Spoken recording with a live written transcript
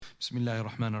بسم الله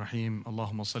الرحمن الرحيم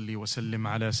اللهم صل وسلم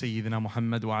على سيدنا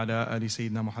محمد وعلى آل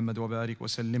سيدنا محمد وبارك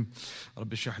وسلم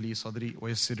رب اشرح لي صدري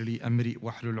ويسر لي أمري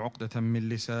واحلل عقدة من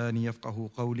لساني يفقه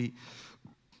قولي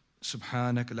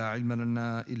سبحانك لا علم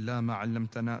لنا إلا ما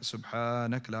علمتنا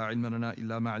سبحانك لا علم لنا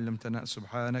إلا ما علمتنا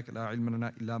سبحانك لا علم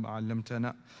لنا إلا ما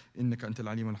علمتنا إنك أنت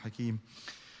العليم الحكيم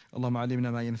اللهم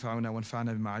علمنا ما ينفعنا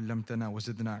وانفعنا بما علمتنا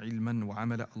وزدنا علما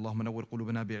وعملا اللهم نور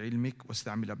قلوبنا بعلمك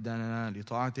واستعمل أبداننا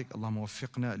لطاعتك اللهم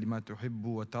وفقنا لما تحب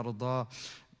وترضى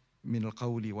من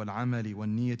القول والعمل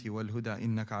والنية والهدى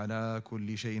إنك على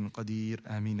كل شيء قدير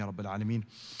آمين يا رب العالمين.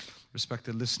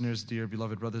 Respected listeners, dear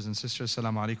beloved brothers and sisters,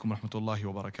 Assalamu alaikum wa rahmatullahi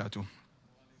wa barakatuh.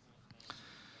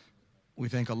 We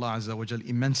thank Allah Azza wa Jal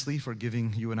immensely for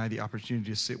giving you and I the opportunity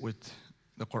to sit with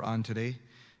the Quran today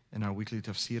in our weekly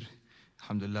tafsir.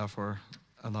 Alhamdulillah for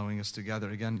allowing us to gather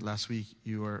again. Last week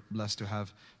you were blessed to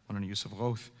have Mawlana Yusuf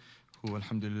Ghawth, who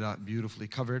alhamdulillah beautifully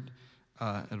covered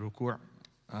a ruku',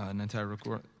 an entire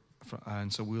ruku'.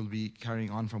 And so we'll be carrying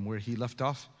on from where he left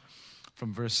off,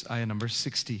 from verse ayah number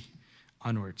 60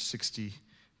 onwards. 60.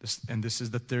 And this is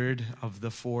the third of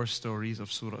the four stories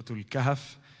of Surah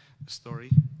Al-Kahf,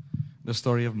 the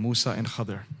story of Musa and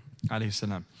Khadr alayhi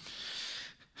salam.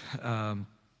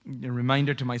 A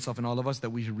reminder to myself and all of us that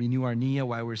we should renew our niyyah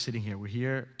while we're sitting here. We're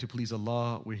here to please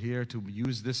Allah. We're here to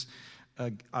use this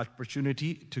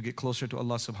opportunity to get closer to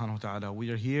Allah subhanahu wa ta'ala. We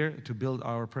are here to build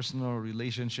our personal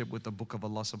relationship with the book of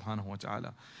Allah subhanahu wa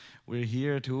ta'ala. We're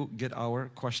here to get our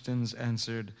questions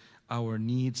answered, our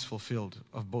needs fulfilled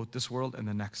of both this world and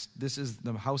the next. This is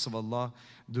the house of Allah.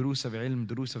 Durus of ilm,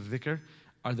 durus of dhikr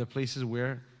are the places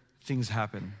where things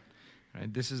happen.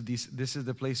 Right? This is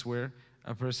the place where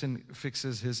a person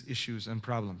fixes his issues and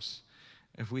problems.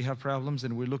 If we have problems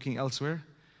and we're looking elsewhere,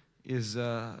 is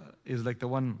like the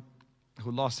one who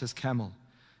lost his camel,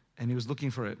 and he was looking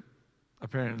for it,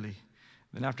 apparently.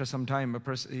 Then after some time, the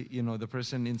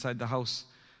person inside the house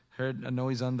heard a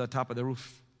noise on the top of the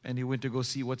roof, and he went to go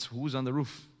see who's on the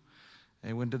roof. And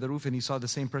he went to the roof and he saw the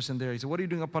same person there. He said, "What are you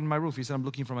doing up on my roof?" He said, "I'm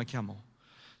looking for my camel."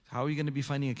 How are you going to be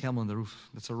finding a camel on the roof?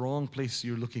 That's the wrong place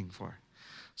you're looking for.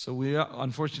 So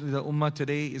unfortunately, the ummah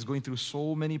today is going through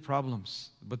so many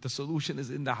problems. But the solution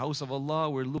is in the house of Allah.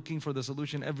 We're looking for the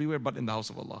solution everywhere but in the house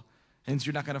of Allah. Hence,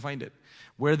 you're not going to find it.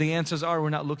 Where the answers are, we're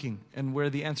not looking. And where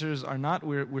the answers are not,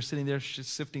 we're sitting there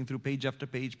sifting through page after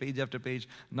page after page,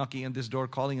 knocking on this door,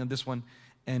 calling on this one.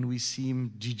 And we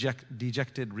seem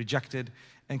dejected, rejected,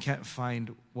 and can't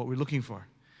find what we're looking for.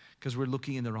 Because we're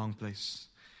looking in the wrong place.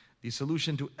 The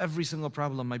solution to every single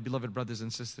problem, my beloved brothers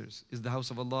and sisters, is the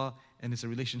house of Allah, and it's a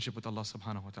relationship with Allah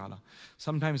subhanahu wa ta'ala.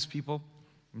 Sometimes people,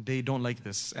 they don't like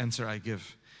this answer I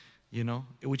give,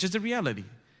 which is the reality.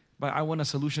 But I want a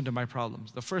solution to my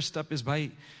problems. The first step is by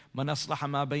man aslaha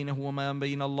ma baynahu wa ma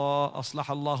bayna Allah,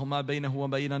 aslaha Allahu ma baynahu wa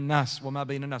bayna an-nas wa ma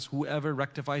bayna an-nas. Whoever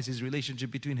rectifies his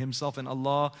relationship between himself and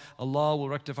Allah, Allah will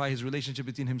rectify his relationship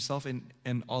between himself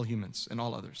and all humans and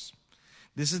all others.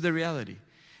 This is the reality.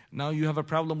 Now you have a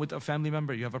problem with a family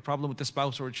member, you have a problem with a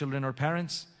spouse or children or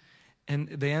parents, and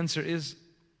the answer is,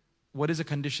 what is the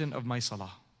condition of my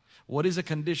salah? What is the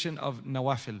condition of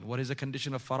nawafil? What is the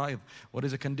condition of fara'id? What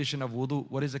is the condition of wudu?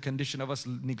 What is the condition of us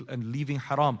leaving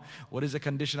haram? What is the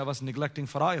condition of us neglecting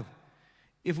fara'id?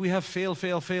 If we have fail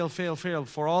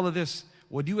for all of this,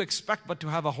 what do you expect but to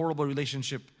have a horrible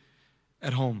relationship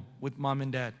at home with mom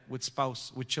and dad, with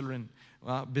spouse, with children,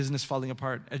 business falling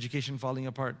apart, education falling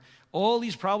apart? All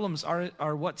these problems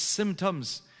are what?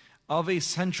 Symptoms of a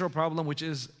central problem, which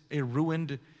is a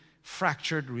ruined,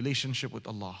 fractured relationship with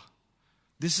Allah.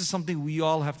 This is something we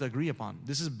all have to agree upon.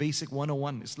 This is basic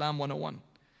 101, Islam 101.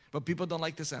 But people don't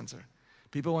like this answer.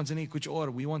 People want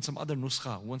we want some other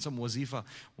nuskha, we want some wazifa,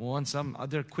 we want some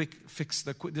other quick fix.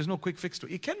 There's no quick fix to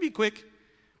it. It can be quick,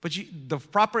 but the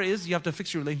proper is you have to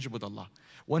fix your relationship with Allah.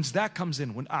 Once that comes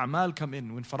in, when a'mal come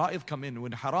in, when fara'id come in,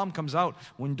 when haram comes out,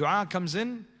 when dua comes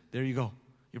in, there you go.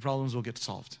 Your problems will get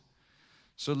solved.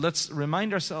 So let's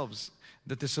remind ourselves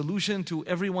that the solution to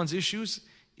everyone's issues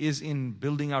is in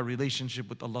building our relationship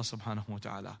with Allah subhanahu wa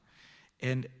ta'ala.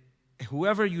 And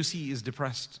whoever you see is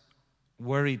depressed,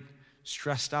 worried,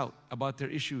 stressed out about their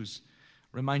issues,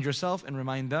 remind yourself and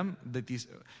remind them that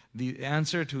the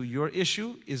answer to your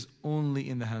issue is only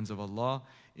in the hands of Allah.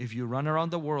 If you run around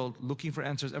the world looking for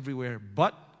answers everywhere,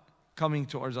 but coming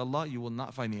towards Allah, you will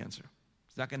not find the answer.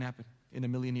 It's not going to happen in a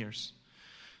million years.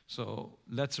 So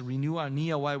let's renew our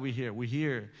niyyah while we're here. We're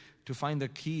here to find the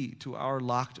key to our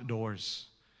locked doors.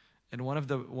 And one of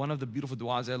the beautiful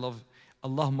du'as I love,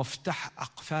 Allahumma ftah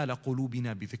aqfala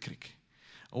qulubina bi dhikrik.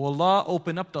 Oh Allah,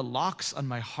 open up the locks on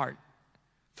my heart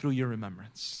through your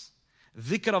remembrance.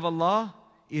 Dhikr of Allah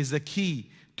is the key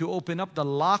to open up the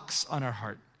locks on our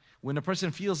heart. When a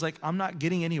person feels like, I'm not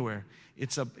getting anywhere,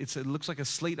 it looks like a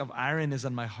slate of iron is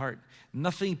on my heart.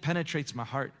 Nothing penetrates my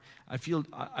heart. I feel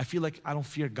like I don't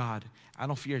fear God. I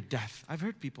don't fear death. I've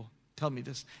heard people tell me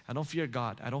this. I don't fear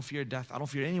God. I don't fear death. I don't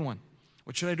fear anyone.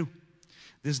 What should I do?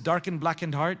 This darkened,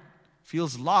 blackened heart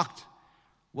feels locked.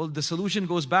 Well, the solution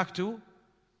goes back to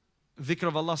dhikr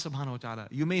of Allah subhanahu wa ta'ala.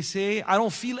 You may say, I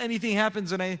don't feel anything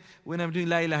happens when I'm doing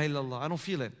la ilaha illallah. I don't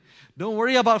feel it. Don't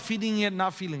worry about feeling it,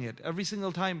 not feeling it. Every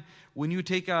single time when you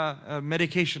take a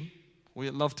medication, we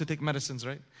love to take medicines,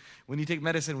 right? When you take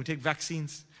medicine, we take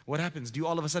vaccines, what happens? Do you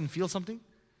all of a sudden feel something?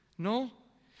 No.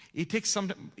 It takes some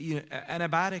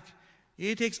antibiotic.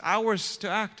 It takes hours to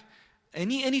act.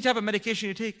 Any type of medication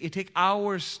you take, it takes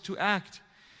hours to act.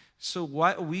 So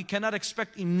we cannot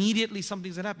expect immediately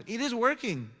something's going to happen. It is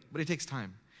working, but it takes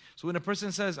time. So when a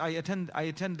person says, I attend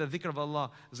the dhikr of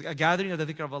Allah, it's like a gathering of the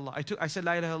dhikr of Allah. I said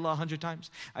la ilaha illallah 100 times.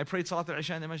 I prayed salat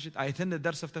al-isha in the masjid. I attended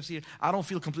dars of tafsir. I don't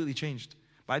feel completely changed.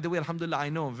 By the way, alhamdulillah, I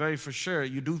know very for sure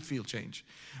you do feel change.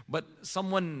 But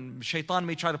shaitan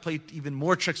may try to play even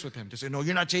more tricks with him to say, no,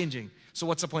 you're not changing. So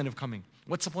what's the point of coming?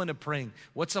 What's the point of praying?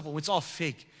 It's all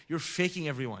fake. You're faking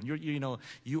everyone.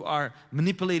 You are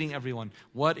manipulating everyone.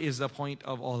 What is the point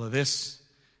of all of this?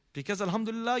 Because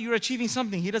alhamdulillah, you're achieving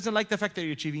something. He doesn't like the fact that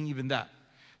you're achieving even that.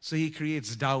 So he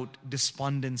creates doubt,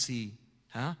 despondency.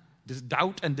 This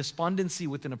doubt and despondency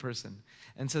within a person.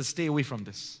 And says, stay away from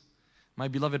this. My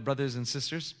beloved brothers and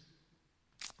sisters,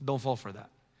 don't fall for that.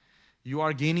 You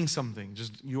are gaining something.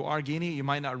 You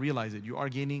might not realize it. You are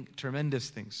gaining tremendous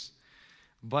things.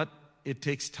 But it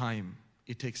takes time.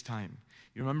 It takes time.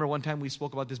 You remember one time we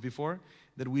spoke about this before?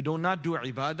 That we do not do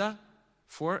ibadah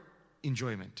for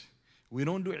enjoyment. We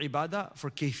don't do ibadah for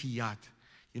kayfiyat.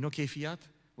 You know kayfiyat?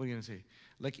 What are you going to say?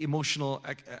 Like emotional,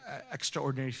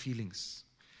 extraordinary feelings.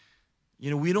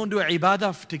 We don't do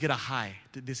ibadah to get a high.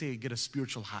 They say get a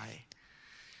spiritual high.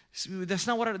 That's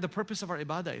not what the purpose of our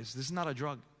ibadah is. This is not a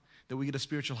drug that we get a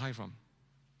spiritual high from.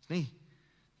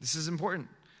 This is important.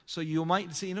 So you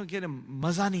might say, get a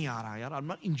maza nahi aa raha, yaar. I'm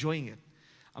not enjoying it.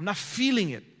 I'm not feeling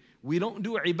it. We don't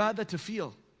do ibadah to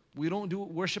feel. We don't do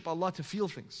worship Allah to feel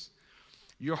things.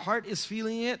 Your heart is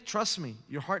feeling it, trust me,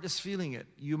 your heart is feeling it.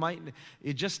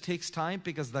 It just takes time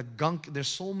because the gunk, there's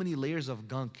so many layers of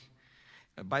gunk.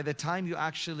 By the time you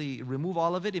actually remove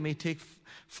all of it, it may take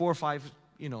 4 or 5,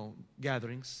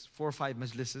 gatherings, 4 or 5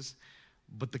 majlises.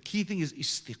 But the key thing is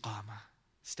istiqamah,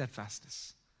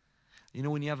 steadfastness.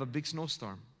 When you have a big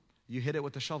snowstorm, you hit it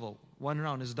with a shovel. 1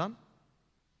 round is done?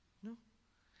 No.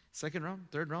 2nd round,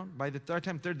 3rd round. By the 3rd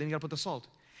time, then you got to put the salt.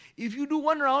 If you do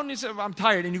 1 round, you say, I'm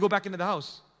tired, and you go back into the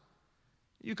house.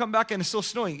 You come back and it's still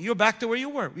snowing. You're back to where you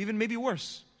were, even maybe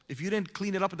worse. If you didn't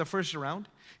clean it up at the 1st round,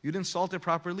 you didn't salt it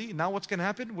properly, now what's going to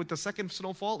happen? With the 2nd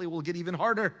snowfall, it will get even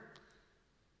harder.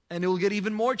 And it will get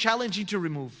even more challenging to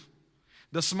remove.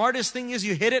 The smartest thing is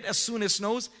you hit it as soon as it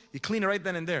snows, you clean it right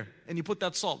then and there. And you put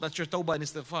that salt. That's your tawbah and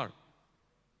istighfar.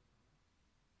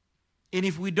 And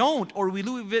if we don't, or we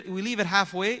leave it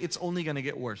halfway, it's only going to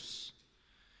get worse.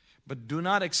 But do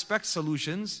not expect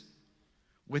solutions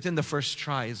within the first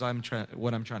try is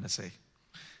what I'm trying to say.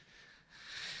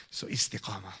 So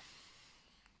istiqamah.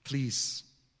 Please,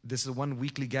 this is one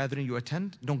weekly gathering you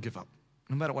attend, don't give up.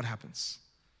 No matter what happens.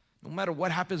 No matter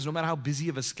what happens, no matter how busy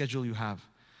of a schedule you have,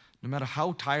 no matter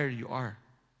how tired you are,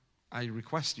 I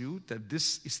request you that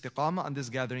this istiqamah on this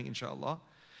gathering, inshallah,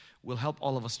 will help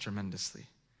all of us tremendously.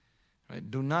 Right?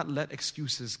 Do not let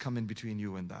excuses come in between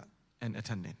you and that, and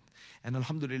attending. And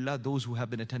alhamdulillah, those who have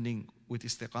been attending with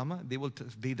istiqamah,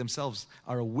 they themselves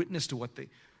are a witness to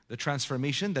the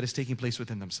transformation that is taking place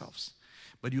within themselves.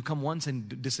 But you come once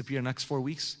and disappear next 4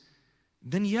 weeks,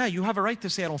 then yeah, you have a right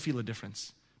to say I don't feel a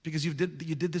difference. Because you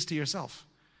did this to yourself.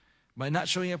 By not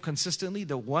showing up consistently,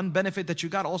 the one benefit that you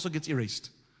got also gets erased.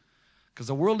 Because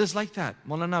the world is like that.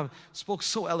 Maulana spoke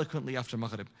so eloquently after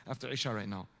Maghrib, after Isha right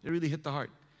now. It really hit the heart,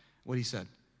 what he said.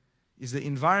 Is the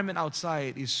environment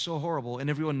outside is so horrible and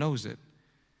everyone knows it.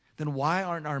 Then why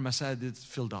aren't our masajid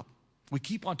filled up? We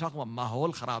keep on talking about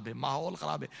mahol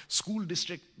kharabe, school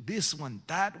district, this one,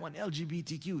 that one,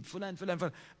 LGBTQ,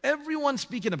 fulan. Everyone's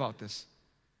speaking about this.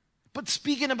 But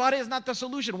speaking about it is not the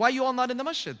solution. Why are you all not in the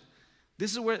masjid?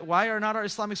 This is why are not our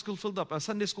Islamic school filled up, a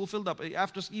Sunday school filled up,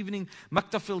 after evening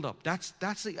maktab filled up? That's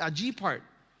the ajib part.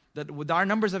 That our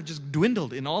numbers have just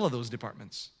dwindled in all of those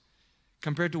departments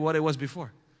compared to what it was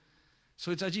before. So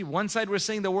it's ajib. One side we're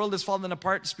saying the world is falling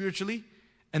apart spiritually,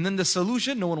 and then the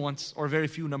solution no one wants, or very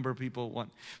few number of people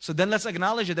want. So then let's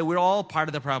acknowledge that we're all part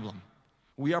of the problem.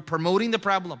 We are promoting the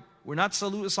problem. We're not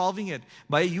solving it.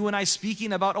 By you and I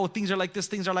speaking about, things are like this,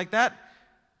 things are like that.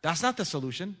 That's not the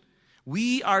solution.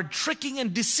 We are tricking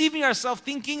and deceiving ourselves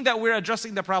thinking that we're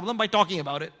addressing the problem by talking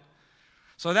about it.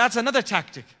 So that's another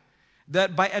tactic.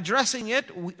 That by addressing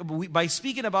it, by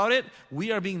speaking about it,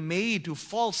 we are being made to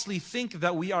falsely think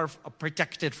that we are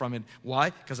protected from it. Why?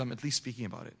 Because I'm at least speaking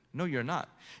about it. No, you're not.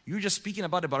 You're just speaking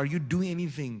about it, but are you doing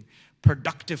anything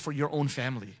productive for your own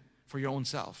family, for your own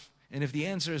self? And if the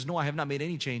answer is no, I have not made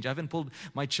any change, I haven't pulled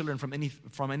my children from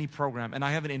any program, and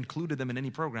I haven't included them in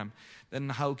any program, then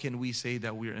how can we say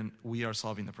that we are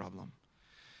solving the problem?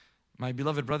 My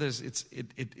beloved brothers,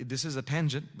 this is a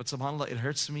tangent, but subhanAllah, it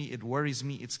hurts me, it worries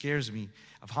me, it scares me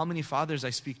of how many fathers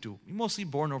I speak to, mostly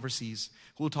born overseas,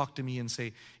 who will talk to me and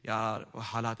say, "Ya,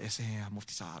 halat aise hai,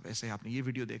 Mufti Sahab, aise hai, aapne ye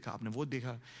video dekha, aapne wo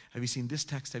dekha, have you seen this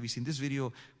text, have you seen this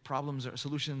video, problems or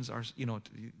solutions are,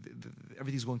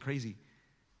 everything's going crazy."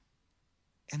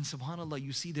 And subhanAllah,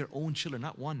 you see their own children,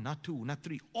 not one, not two, not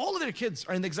three, all of their kids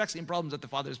are in the exact same problems that the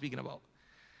father is speaking about.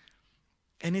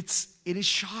 And it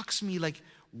shocks me, like,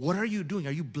 what are you doing?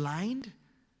 Are you blind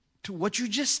to what you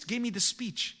just gave me the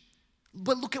speech?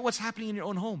 But look at what's happening in your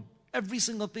own home. Every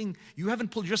single thing. You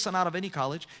haven't pulled your son out of any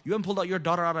college. You haven't pulled out your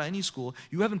daughter out of any school.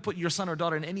 You haven't put your son or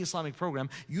daughter in any Islamic program.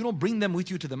 You don't bring them with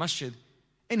you to the masjid.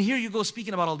 And here you go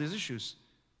speaking about all these issues.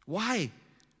 Why?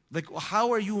 Like,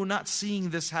 how are you not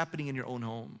seeing this happening in your own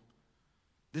home?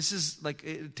 This is like,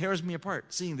 it tears me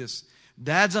apart seeing this.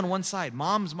 Dads on one side,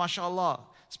 moms, mashallah,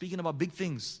 speaking about big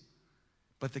things.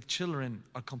 But the children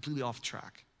are completely off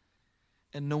track.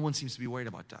 And no one seems to be worried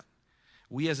about that.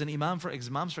 We as an imams, for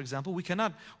example, we do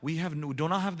not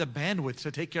have the bandwidth to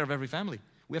take care of every family.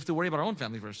 We have to worry about our own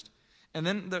family first. And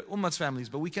then the ummah's families.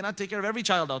 But we cannot take care of every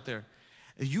child out there.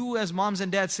 You as moms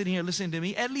and dads sitting here listening to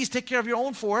me, at least take care of your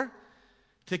own 4.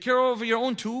 Take care of your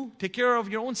own 2. Take care of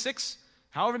your own 6.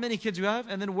 However many kids you have.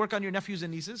 And then work on your nephews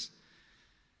and nieces.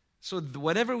 So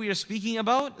whatever we are speaking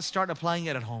about, start applying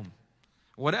it at home.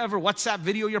 Whatever WhatsApp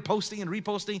video you're posting and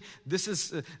reposting, this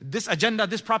is this agenda,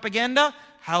 this propaganda.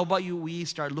 How about we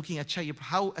start looking at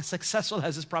how successful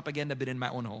has this propaganda been in my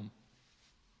own home?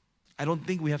 I don't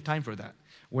think we have time for that.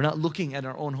 We're not looking at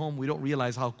our own home. We don't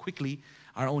realize how quickly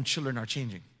our own children are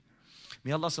changing.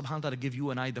 May Allah subhanahu wa ta'ala give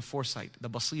you and I the foresight, the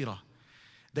basira,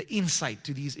 the insight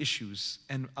to these issues,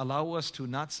 and allow us to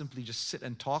not simply just sit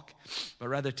and talk, but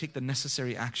rather take the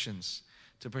necessary actions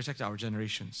to protect our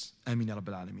generations. Ameen ya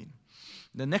Rabbil Alameen.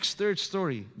 The next third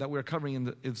story that we're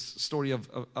covering is the story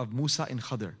of Musa and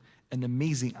Khadr. An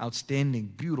amazing,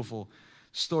 outstanding, beautiful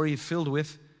story filled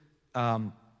with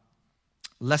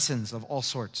lessons of all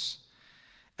sorts.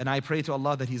 And I pray to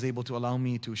Allah that He's able to allow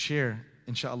me to share,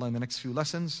 inshallah, in the next few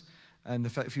lessons and the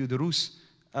few durus,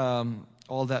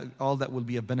 all that will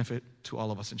be a benefit to all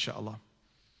of us, inshallah.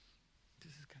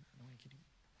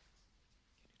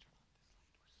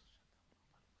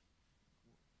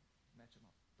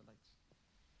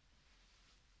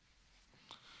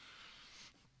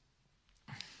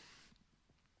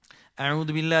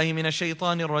 أعوذ بالله من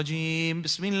الشيطان الرجيم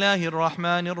بسم الله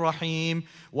الرحمن الرحيم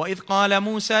وإذ قال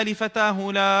موسى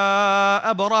لفتاه لا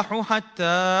أبرح حتى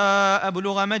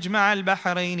أبلغ مجمع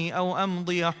البحرين أو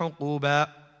أمضي حقوبا.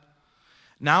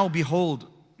 Now behold,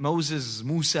 Moses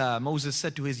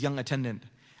said to his young attendant,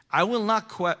 I will not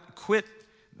quit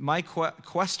my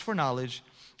quest for knowledge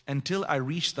until I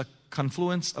reach the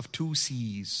confluence of 2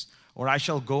 seas, or I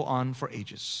shall go on for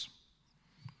ages.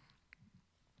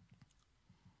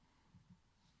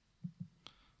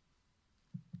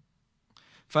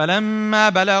 فلما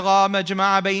بلغا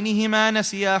مجمع بينهما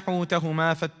نسيا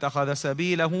حوتهما فاتخذ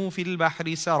سبيله في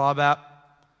البحر سربا.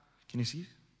 Can you see?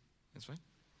 That's fine.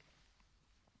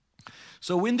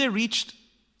 So when they reached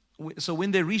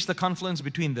the confluence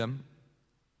between them,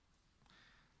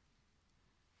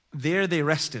 there they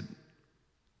rested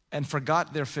and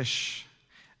forgot their fish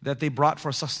that they brought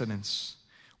for sustenance,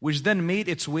 which then made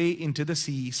its way into the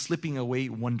sea, slipping away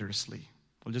wondrously.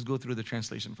 We'll just go through the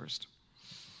translation first.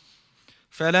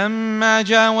 فلما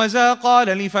جاوزا قال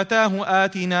لفتاه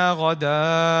آتنا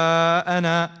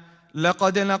غداءنا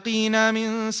لقد لقينا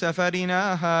من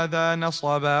سفرنا هذا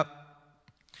نصبا.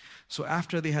 So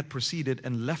after they had proceeded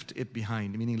and left it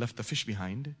behind, meaning left the fish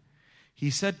behind, he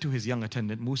said to his young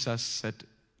attendant, Musa said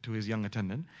to his young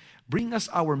attendant, bring us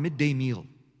our midday meal,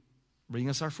 bring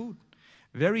us our food.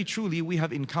 Very truly we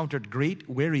have encountered great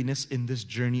weariness in this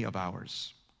journey of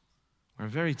ours. We're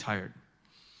very tired.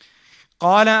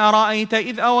 قال أرأيت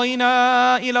إذ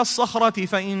أوينا إلى الصخرة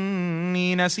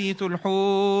فإني نسيت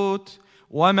الحوت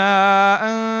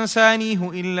وما أنسانيه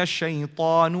إلا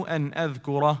الشيطان أن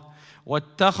أذكره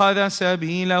واتخذ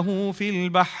سبيله في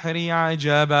البحر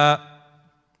عجبا.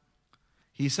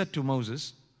 He said to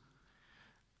Moses,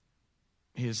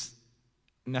 his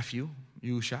nephew,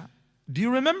 Yusha, Do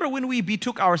you remember when we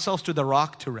betook ourselves to the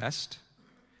rock to rest?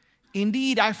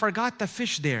 Indeed, I forgot the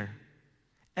fish there,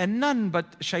 and none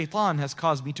but shaitan has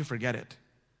caused me to forget it.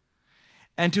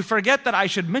 And to forget that I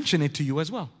should mention it to you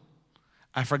as well.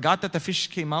 I forgot that the fish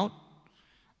came out,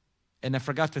 and I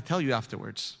forgot to tell you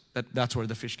afterwards that that's where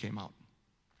the fish came out.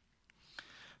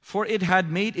 For it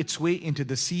had made its way into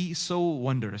the sea so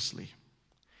wondrously.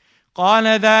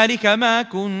 قال ذلك ما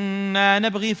كنا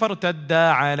نبغي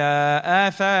فارتدا على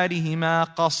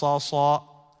آثارهما قصصا.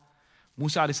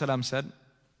 Musa alayhi salam said,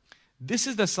 this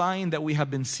is the sign that we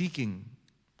have been seeking.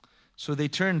 So they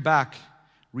turned back,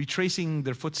 retracing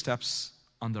their footsteps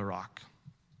on the rock.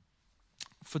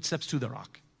 Footsteps to the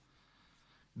rock.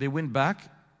 They went back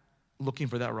looking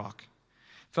for that rock.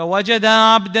 فوجد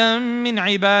عبدا من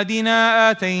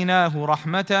عبادنا آتيناه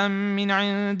رحمة من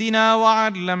عندنا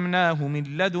وعلمناه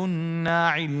من لدنا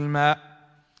علما.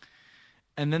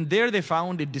 And then there they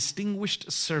found a distinguished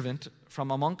servant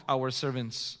from among our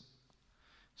servants.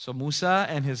 So Musa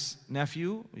and his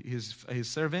nephew, his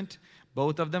servant,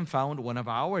 both of them found one of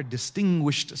our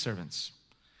distinguished servants.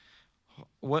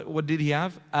 What did he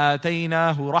have?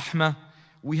 آتيناه رحمة.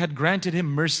 We had granted him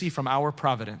mercy from our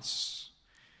providence.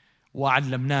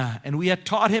 وَعَلَّمْنَاهُ. And we had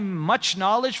taught him much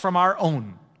knowledge from our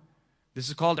own. This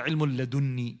is called ilmul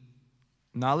ladunni.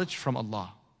 Knowledge from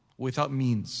Allah, without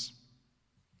means.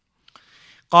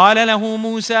 قال له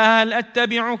موسى هل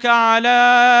أتبعك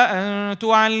على أن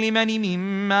تعلمني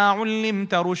مما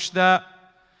علمت رشدا.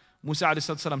 Musa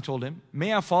ﷺ told him,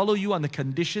 may I follow you on the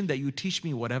condition that you teach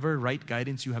me whatever right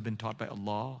guidance you have been taught by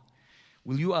Allah?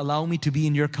 Will you allow me to be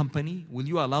in your company? Will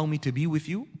you allow me to be with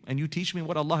you? And you teach me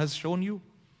what Allah has shown you?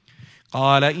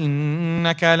 قال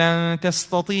إنك لن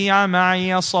تستطيع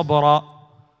معي صبرا.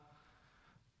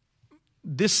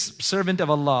 This servant of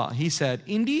Allah, he said,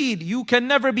 indeed, you can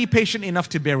never be patient enough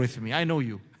to bear with me. I know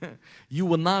you. You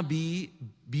will not be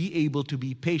able to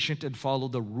be patient and follow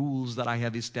the rules that I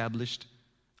have established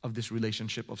of this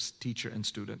relationship of teacher and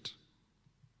student.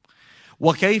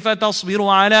 وكيف تصبر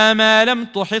على ما لم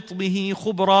تحط به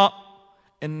خبرا.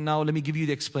 And now let me give you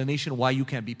the explanation why you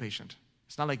can't be patient.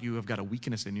 It's not like you have got a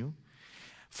weakness in you.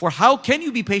 For how can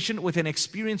you be patient with an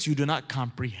experience you do not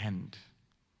comprehend?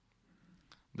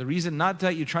 The reason not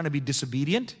that you're trying to be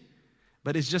disobedient,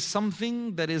 but it's just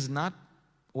something that is not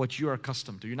what you are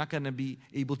accustomed to. You're not going to be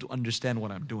able to understand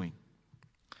what I'm doing.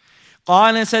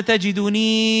 قال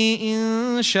ستجدني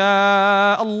إن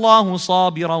شاء الله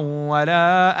صابرا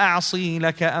ولا أعصي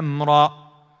لك أمرا.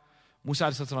 Musa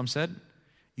ﷺ said,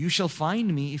 you shall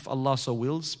find me, if Allah so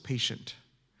wills, patient.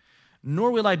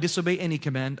 Nor will I disobey any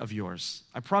command of yours.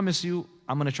 I promise you,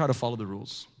 I'm going to try to follow the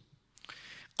rules.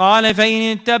 قال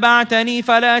فإن اتبعتني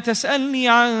فلا تسألني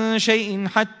عن شيء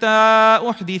حتى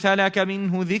أحدث لك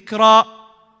منه ذكرا.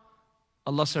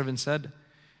 Allah's servant said,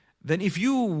 then if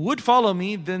you would follow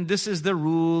me, then this is the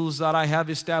rules that I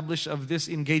have established of this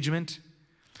engagement.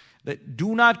 That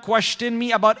do not question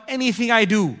me about anything I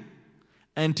do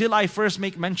until I first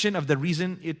make mention of the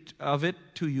reason of it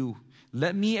to you.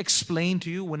 Let me explain to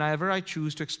you whenever I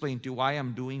choose to explain to you why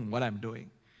I'm doing what I'm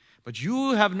doing. But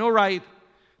you have no right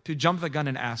to jump the gun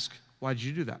and ask, why did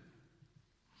you do that?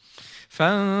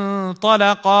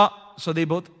 فانطلقا. So they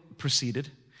both proceeded.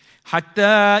 حتى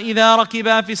إذا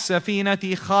ركبا في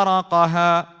السفينة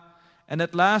خرقها. And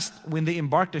at last, when they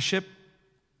embarked the ship,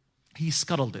 he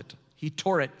scuttled it. He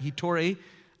tore it. He tore a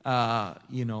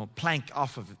plank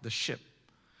off of the ship.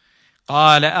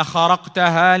 قال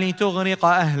أخرقتها لتغرق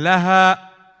أهلها.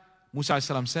 Musa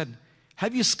ﷺ said,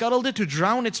 have you scuttled it to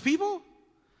drown its people?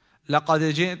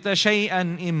 لقد جئت شيئا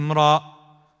إمرا.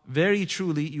 Very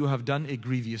truly you have done a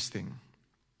grievous thing.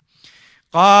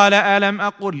 قال ألم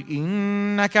أقل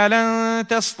إنك لن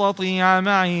تستطيع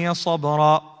معي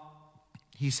صبرا.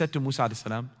 He said to Musa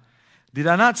ﷺ, did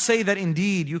I not say that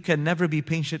indeed you can never be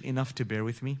patient enough to bear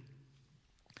with me?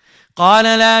 قال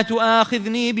لا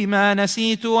تؤاخذني بما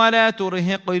نسيت ولا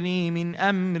ترهقني من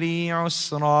أمري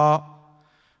عسرا.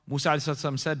 Musa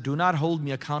ﷺ said, do not hold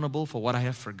me accountable for what I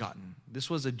have forgotten. This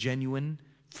was a genuine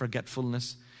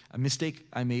forgetfulness, a mistake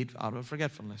I made out of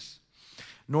forgetfulness.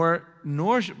 Nor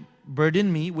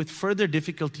burden me with further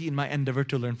difficulty in my endeavor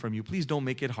to learn from you. Please don't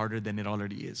make it harder than it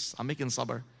already is. I'm making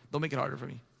sabr. Don't make it harder for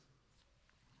me.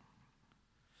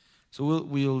 So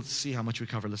we'll see how much we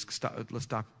cover. Let's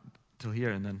stop till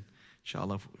here, and then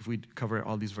inshallah, if we cover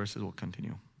all these verses, we'll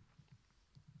continue.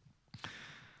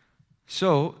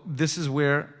 So this is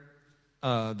where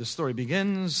the story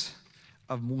begins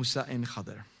of Musa and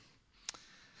Khadr.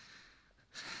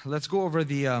 Let's go over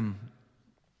the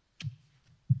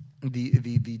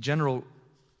general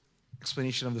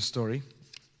explanation of the story.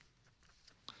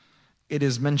 it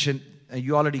is mentioned,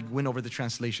 you already went over the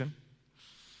translation.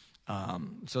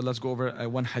 So let's go over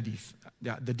one hadith.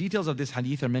 Yeah, the details of this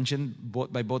hadith are mentioned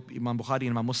by both Imam Bukhari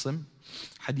and Imam Muslim.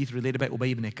 Hadith related by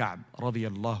Ubay ibn Ka'b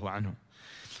radiyallahu anhu.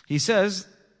 He says,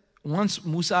 once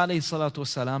Musa alayhi salatu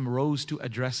wasalam rose to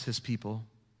address his people,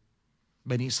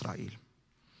 Bani Israel.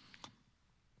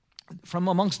 From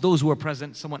amongst those who were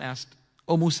present, someone asked,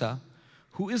 "O Musa,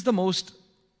 who is the most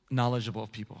knowledgeable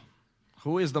of people?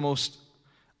 Who is the most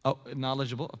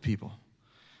knowledgeable of people?"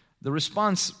 The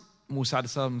response Musa alayhi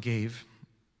salam gave,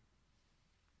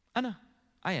 "Ana,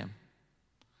 I am."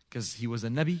 Because he was a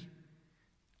Nabi,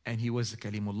 and he was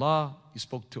Kalimullah. He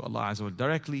spoke to Allah Azza wa Jalla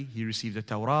directly. He received the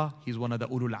Torah. He's one of the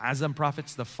Ulul Azam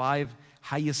prophets, the 5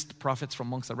 highest prophets from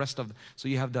amongst the rest of so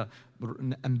you have the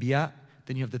Anbiya,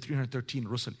 then you have the 313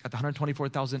 Rusul. At the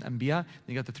 124,000 Anbiya, then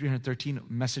you got the 313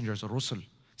 messengers or Rusul,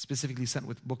 specifically sent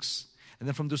with books. And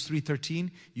then from those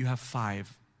 313, you have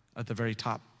 5 at the very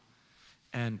top.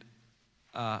 And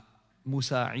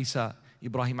Musa, Isa,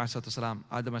 Ibrahim ﷺ,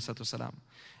 Adam ﷺ,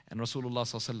 and Rasulullah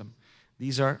ﷺ.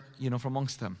 These are, from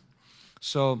amongst them.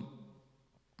 So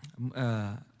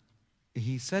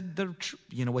he said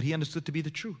what he understood to be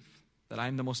the truth, that I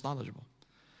am the most knowledgeable.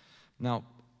 Now,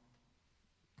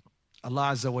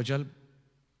 Allah Azza wa Jal,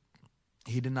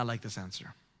 He did not like this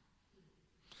answer.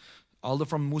 Although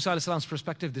from Musa alayhi salam's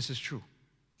perspective, this is true.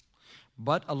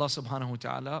 But Allah subhanahu wa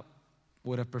ta'ala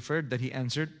would have preferred that he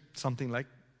answered something like,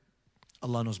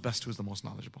 Allah knows best who is the most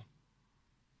knowledgeable.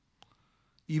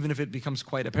 Even if it becomes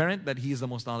quite apparent that he is the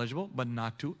most knowledgeable, but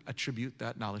not to attribute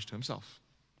that knowledge to himself.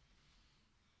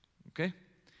 Okay?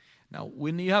 Now,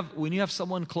 when you have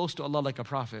someone close to Allah like a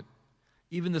prophet,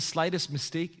 even the slightest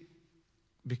mistake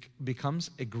becomes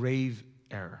a grave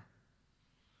error.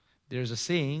 There's a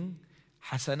saying,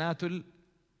 Hasanatul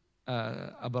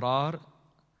Abrar,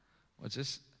 what's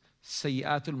this?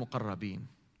 Sayyatul Muqarrabeen,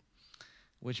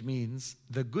 which means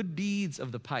the good deeds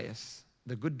of the pious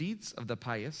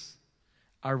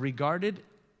are regarded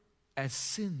as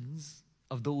sins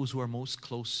of those who are most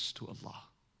close to Allah.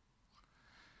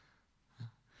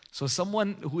 So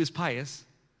someone who is pious,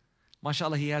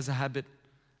 mashallah, he has a habit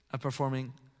of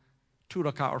performing 2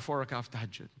 rak'ah or 4 rak'ah of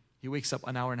tahajjud. He wakes up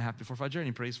an hour and a half before Fajr and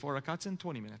he prays 4 rak'ahs in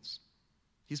 20 minutes.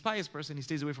 He's a pious person, he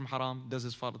stays away from haram, does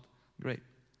his fard. Great.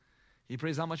 He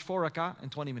prays how much? 4 rak'ah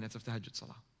and 20 minutes of tahajjud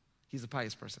salah. He's a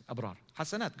pious person. Abrar.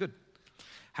 Hasanat, good.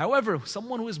 However,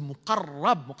 someone who is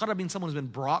muqarrab means someone who's been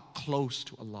brought close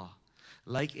to Allah,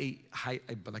 like a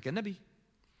Nabi.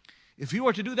 If you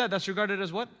were to do that, that's regarded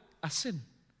as what? A sin.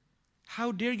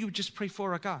 How dare you just pray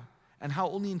 4 rak'ah? And how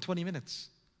only in 20 minutes?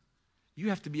 You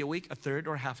have to be awake a third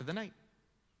or half of the night.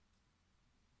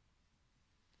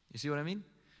 You see what I mean?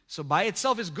 So by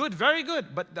itself is good, very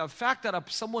good. But the fact that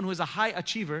someone who is a high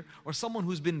achiever or someone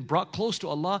who's been brought close to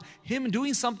Allah, him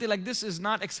doing something like this is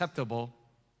not acceptable.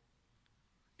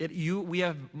 We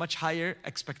have much higher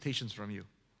expectations from you.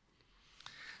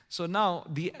 So now,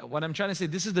 what I'm trying to say,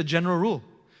 this is the general rule.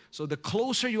 So the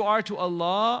closer you are to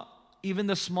Allah, even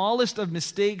the smallest of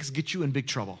mistakes get you in big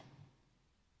trouble.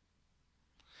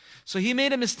 So he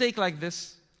made a mistake like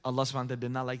this. Allah subhanahu wa ta'ala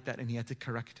did not like that and he had to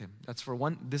correct him.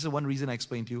 This is one reason I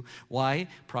explained to you why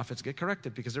prophets get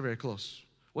corrected, because they're very close.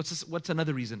 What's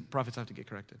another reason prophets have to get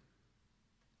corrected?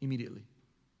 Immediately.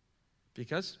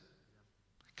 Because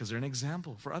they're an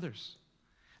example for others.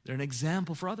 They're an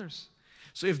example for others.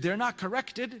 So if they're not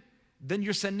corrected, then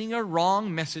you're sending a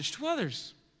wrong message to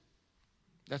others.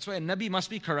 That's why a Nabi must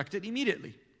be corrected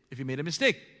immediately if he made a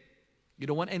mistake. You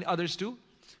don't want any others to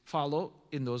follow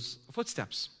in those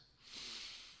footsteps.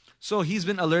 So he's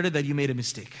been alerted that you made a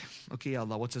mistake. Okay,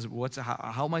 Allah,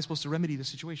 how am I supposed to remedy the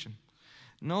situation?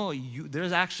 No,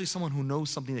 there's actually someone who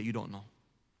knows something that you don't know.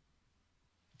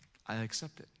 I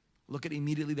accept it. Look at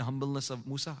immediately the humbleness of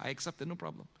Musa. I accept it, no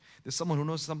problem. There's someone who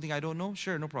knows something I don't know?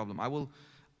 Sure, no problem.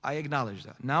 I acknowledge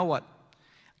that. Now what?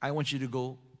 I want you to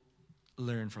go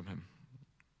learn from him.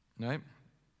 Right?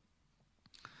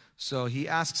 So he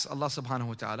asks Allah subhanahu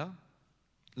wa ta'ala,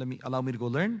 allow me to go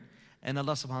learn. And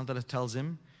Allah subhanahu wa ta'ala tells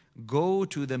him, go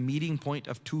to the meeting point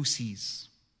of 2 seas.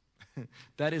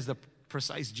 That is the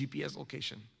precise GPS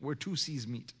location where 2 seas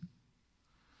meet.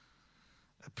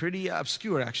 Pretty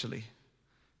obscure actually.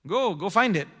 Go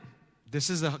find it. This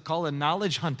is called a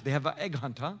knowledge hunt. They have an egg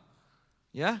hunt, huh?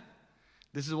 Yeah?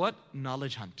 This is what?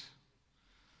 Knowledge hunt.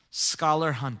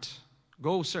 Scholar hunt.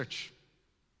 Go search.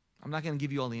 I'm not going to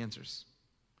give you all the answers.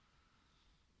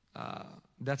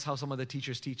 That's how some of the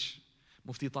teachers teach.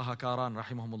 Mufti Taha Karan,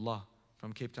 rahimahumullah,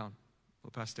 from Cape Town, who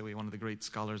passed away, one of the great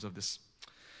scholars of this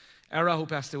era, who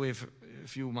passed away a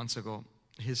few months ago.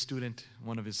 His student,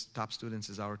 one of his top students,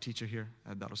 is our teacher here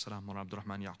at Darussalam, Mawlana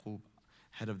Abdurrahman Yaqub,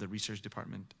 head of the research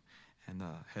department and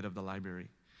the head of the library,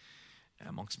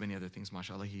 amongst many other things,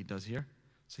 mashallah, he does here.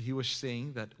 So he was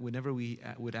saying that whenever we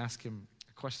would ask him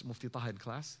a question, Mufti Taha in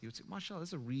class, he would say, mashallah,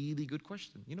 that's a really good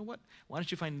question. You know what? Why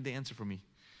don't you find the answer for me?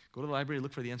 Go to the library,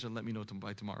 look for the answer, and let me know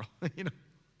by tomorrow. You know.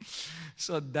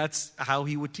 So that's how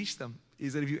he would teach them,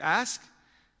 is that if you ask,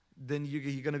 then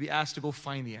you're going to be asked to go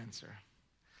find the answer.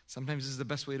 Sometimes this is the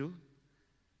best way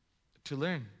to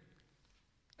learn.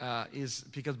 Is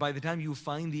because by the time you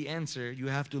find the answer, you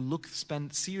have to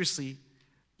spend seriously,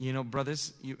 you know,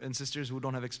 brothers and sisters who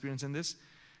don't have experience in this.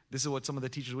 This is what some of the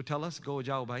teachers would tell us. Go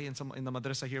jao bhai. And in the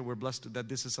madrasa here, we're blessed that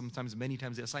this is many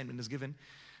times the assignment is given.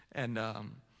 And I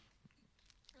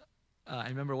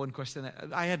remember one question.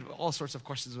 I had all sorts of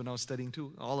questions when I was studying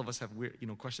too. All of us have weird, you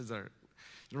know, questions that are,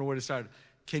 you don't know where to start.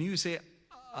 Can you say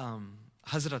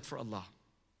Hazrat for Allah?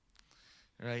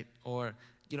 Right? Or,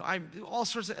 you know, all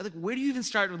sorts of, like, where do you even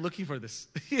start looking for this?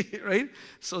 Right?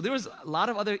 So there was a lot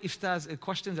of other iftaz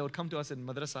questions that would come to us in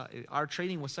madrasa. Our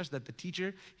training was such that the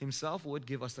teacher himself would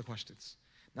give us the questions.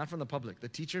 Not from the public. The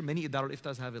teacher, many Darul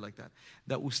Iftaz have it like that.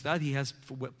 The ustad, he has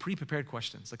pre-prepared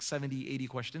questions, like 70, 80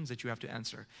 questions that you have to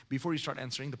answer before you start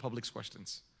answering the public's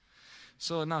questions.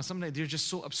 So now sometimes they're just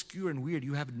so obscure and weird,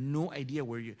 you have no idea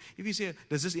if you say,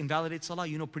 does this invalidate salah?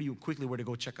 You know pretty quickly where to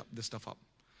go check this stuff up.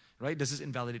 Right? Does this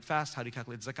invalidate fast? How do you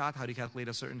calculate zakat? How do you calculate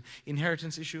a certain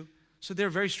inheritance issue? So they're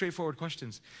very straightforward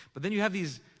questions. But then you have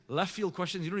these left field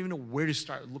questions, you don't even know where to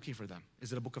start looking for them.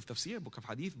 Is it a book of tafsir, book of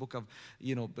hadith, book of,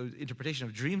 you know, interpretation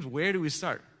of dreams? Where do we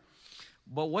start?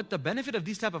 But what the benefit of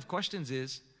these type of questions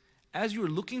is, as you're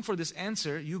looking for this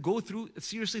answer, you go through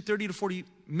seriously 30 to 40,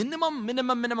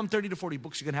 minimum 30 to 40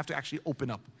 books you're going to have to actually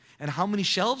open up. And how many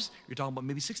shelves? You're talking about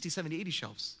maybe 60, 70, 80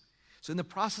 shelves. So in the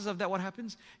process of that, what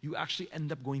happens? You actually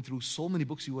end up going through so many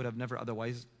books you would have never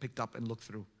otherwise picked up and looked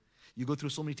through. You go through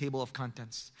so many table of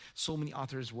contents, so many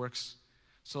authors' works.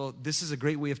 So this is a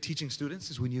great way of teaching students,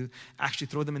 is when you actually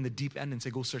throw them in the deep end and say,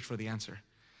 go search for the answer.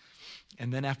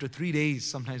 And then after 3 days,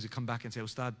 sometimes you come back and say,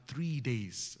 Ustad, 3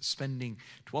 days spending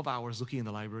 12 hours looking in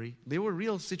the library. There were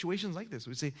real situations like this.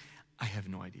 We'd say, I have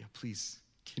no idea. Please,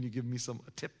 can you give me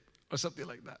a tip or something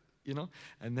like that? You know?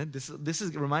 And then this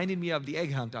is reminding me of the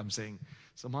egg hunt I'm saying.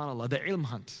 SubhanAllah, the ilm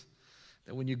hunt.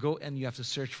 That when you go and you have to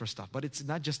search for stuff. But it's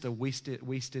not just a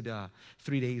wasted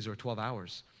 3 days or 12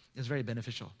 hours. It's very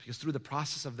beneficial. Because through the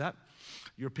process of that,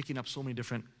 you're picking up so many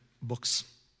different books.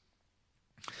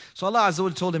 So Allah Azza wa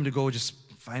Jalla told him to go just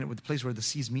find it with the place where the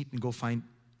seas meet and go find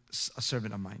a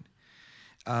servant of mine.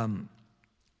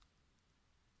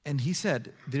 And he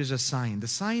said, there's a sign. The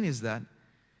sign is that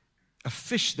a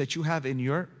fish that you have in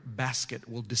your basket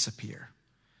will disappear.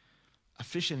 A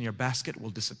fish in your basket will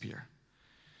disappear.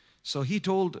 So he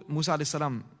told Musa alayhi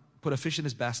salam, put a fish in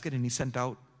his basket, and he set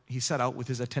out with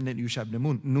his attendant Yusha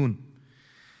ibn Nun.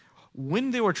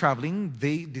 When they were traveling,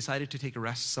 they decided to take a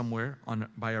rest somewhere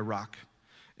by a rock,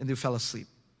 and they fell asleep.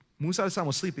 Musa alayhi salam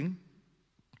was sleeping.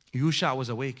 Yusha was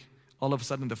awake. All of a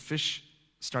sudden, the fish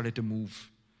started to move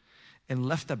and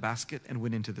left the basket and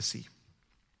went into the sea.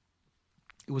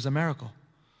 It was a miracle,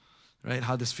 right?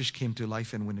 How this fish came to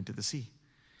life and went into the sea.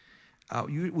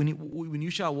 When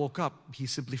Yusha woke up, he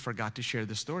simply forgot to share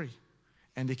the story.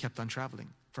 And they kept on traveling.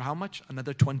 For how much?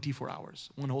 Another 24 hours.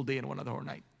 One whole day and one other whole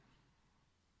night.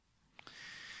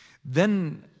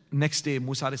 Then, next day,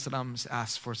 Musa alayhi salam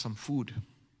asked for some food.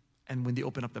 And when they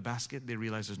opened up the basket, they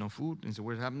realized there's no food. And he said,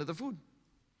 what happened to the food?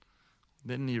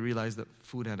 Then he realized that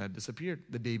food had disappeared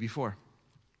the day before.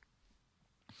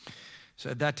 So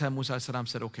at that time, Musa alayhi salam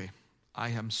said, okay, I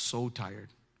am so tired.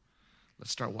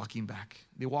 Let's start walking back.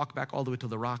 They walked back all the way to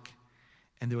the rock,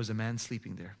 and there was a man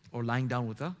sleeping there, or lying down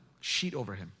with a sheet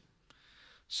over him.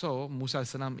 So Musa alayhi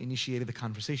salam initiated the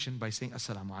conversation by saying,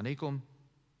 Assalamu alaikum.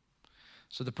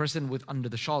 So the person under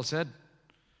the shawl said,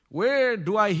 where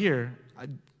do I hear?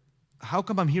 How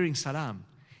come I'm hearing salam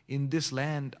in this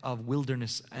land of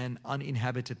wilderness and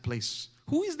uninhabited place?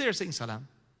 Who is there saying salam?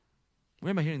 Where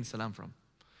am I hearing the salam from?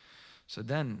 So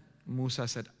then Musa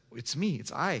said, it's me,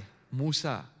 it's I,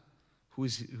 Musa,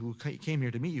 who came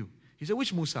here to meet you. He said,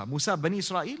 which Musa? Musa Bani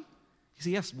Israel? He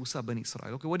said, yes, Musa Bani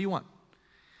Israel. Okay, what do you want?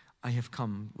 I have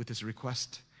come with this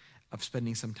request of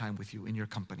spending some time with you in your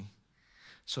company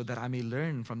so that I may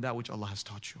learn from that which Allah has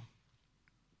taught you.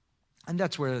 And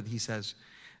that's where he says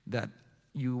that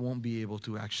you won't be able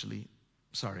to actually,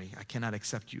 sorry, I cannot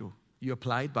accept you. You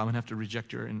applied, but I'm going to have to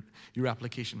reject your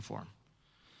application form.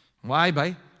 Why,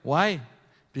 bhai? Why?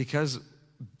 Because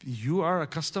you are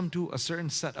accustomed to a certain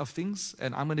set of things,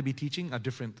 and I'm going to be teaching a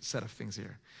different set of things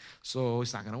here. So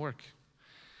it's not going to work.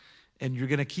 And you're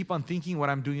going to keep on thinking what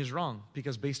I'm doing is wrong,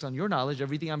 because based on your knowledge,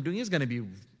 everything I'm doing is going to be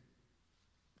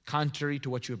contrary to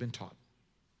what you have been taught.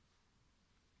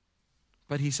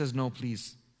 But he says, no,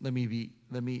 please,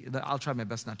 I'll try my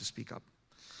best not to speak up.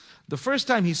 The first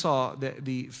time he saw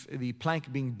the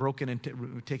plank being broken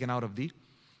and taken out of the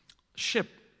ship,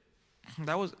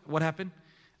 that was what happened.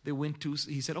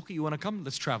 He said, okay, you want to come?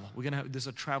 Let's travel. This is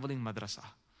a traveling madrasa.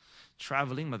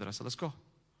 Let's go.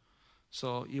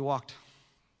 So he walked.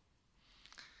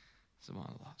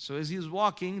 SubhanAllah. So as he was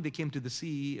walking, they came to the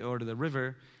sea or to the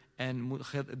river, and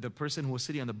the person who was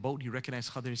sitting on the boat, he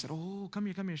recognized Khadir. He said, oh, come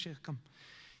here, Shaykh, come.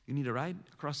 You need a ride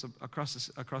across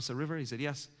the river? He said,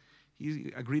 yes.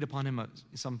 He agreed upon him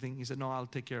something. He said, no, I'll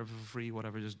take care of it for free,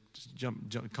 whatever, just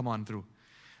jump, come on through.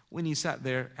 When he sat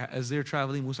there, as they're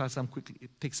traveling, Musa quickly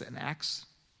takes an axe.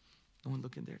 No one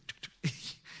looking there.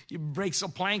 He breaks a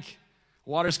plank.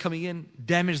 Water's coming in,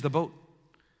 damaged the boat.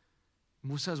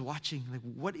 Musa's watching, like,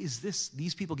 what is this?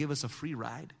 These people gave us a free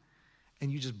ride,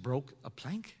 and you just broke a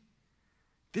plank?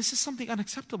 This is something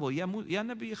unacceptable. Ya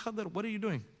Nabi Khadir, what are you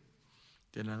doing?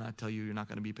 Did I not tell you you're not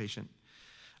going to be patient?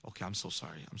 Okay, I'm so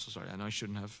sorry. I know I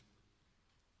shouldn't have.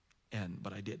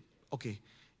 But I did. Okay.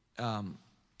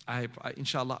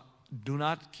 Inshallah, do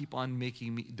not keep on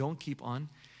making me,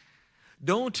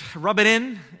 don't rub it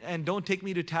in, and don't take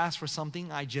me to task for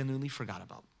something I genuinely forgot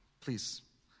about. Please.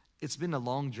 It's been a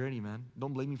long journey, man.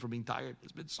 Don't blame me for being tired.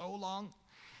 It's been so long.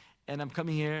 And I'm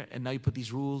coming here, and now you put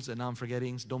these rules, and now I'm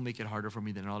forgetting. So don't make it harder for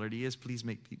me than it already is. Please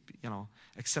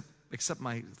accept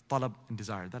my talab and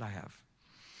desire that I have.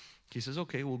 He says,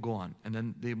 okay, we'll go on. And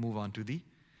then they move on to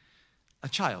a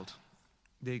child.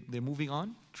 They're moving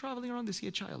on, traveling around, they see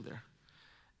a child there.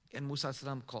 And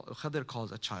Khadir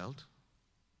calls a child.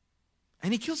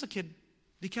 And he kills a kid,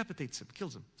 decapitates him,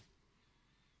 kills him.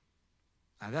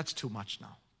 Now that's too much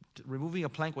now. Removing a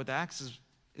plank with the axe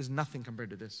is nothing compared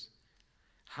to this.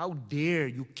 How dare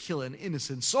you kill an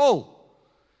innocent soul?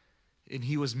 And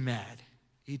he was mad.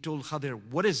 He told Khadir,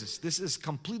 what is this? This is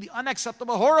completely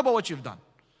unacceptable, horrible what you've done.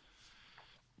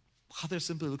 Khadir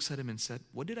simply looks at him and said,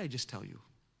 what did I just tell you?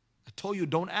 I told you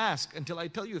don't ask until I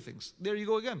tell you things. There you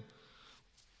go again.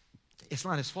 It's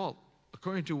not his fault.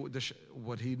 According to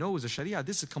what he knows, the Sharia,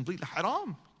 this is completely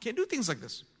haram. Can't do things like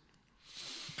this.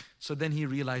 So then he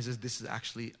realizes this is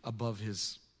actually above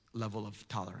his level of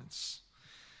tolerance.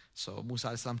 So Musa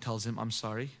as-salam tells him, I'm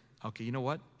sorry. Okay, you know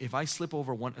what? If I slip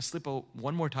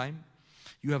one more time,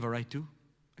 you have a right to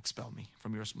expel me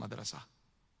from your madrasa.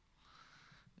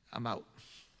 I'm out.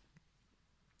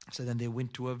 So then they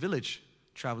went to a village,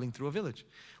 traveling through a village.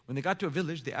 When they got to a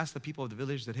village, they asked the people of the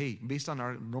village that, hey, based on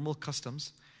our normal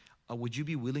customs, would you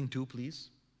be willing to please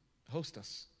host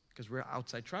us? Because we're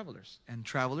outside travelers. And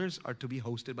travelers are to be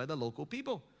hosted by the local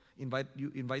people.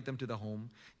 Invite them to the home,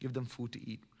 give them food to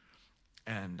eat,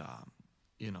 and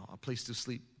a place to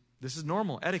sleep. This is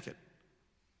normal etiquette.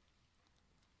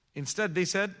 Instead, they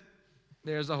said,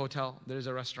 there's a hotel, there's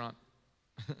a restaurant.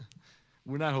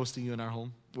 We're not hosting you in our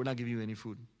home. We're not giving you any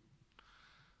food.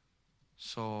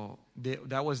 So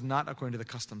that was not according to the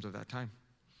customs of that time.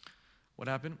 What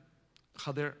happened?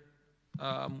 Khadir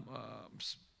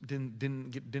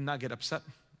did not get upset.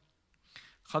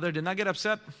 Khadir did not get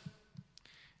upset.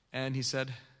 And he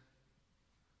said,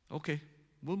 okay,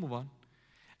 we'll move on.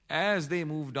 As they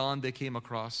moved on, they came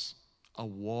across a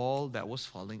wall that was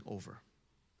falling over.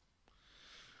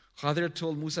 Khadir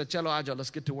told Musa, Chalo aja, let's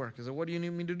get to work. He said, what do you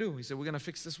need me to do? He said, we're going to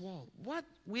fix this wall. What?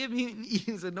 We haven't even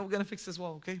eaten. He said, no, we're going to fix this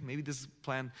wall. Okay, maybe this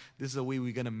is a way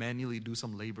we're going to manually do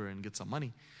some labor and get some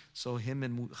money. So him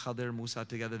and Khadir, Musa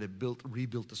together, they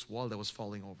rebuilt this wall that was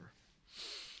falling over.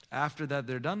 After that,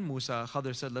 they're done.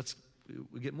 Khadir said,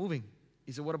 we get moving.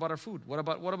 He said, what about our food? What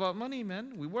about money,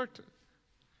 man? We worked.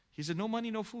 He said, no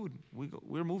money, no food.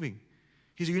 We're moving.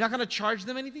 He said, you're not going to charge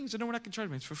them anything? He said, no, we're not going to charge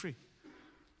them. It's for free.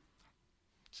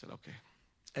 I said, okay.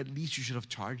 At least you should have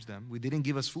charged them. We didn't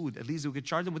give us food. At least we could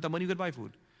charge them with the money we could buy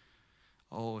food.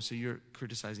 Oh, so you're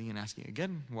criticizing and asking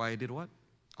again why I did what?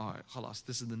 All right, khalas.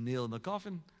 This is the nail in the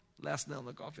coffin. Last nail in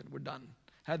the coffin. We're done.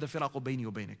 Had the firaqu bayni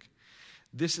wa baynik.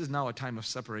 This is now a time of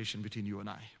separation between you and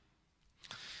I.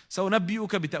 So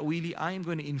nabbi'uka bita'wili, I am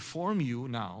going to inform you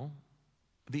now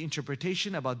the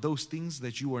interpretation about those things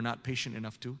that you were not patient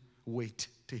enough to wait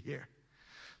to hear.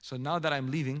 So now that I'm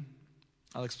leaving,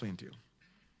 I'll explain to you.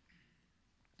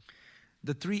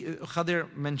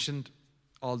 Khadir mentioned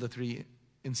all the three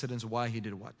incidents, why he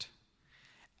did what.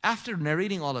 After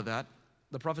narrating all of that,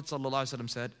 the Prophet ﷺ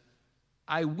said,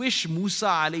 I wish Musa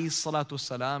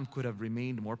ﷺ could have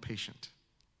remained more patient.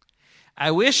 I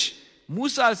wish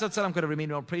Musa ﷺ could have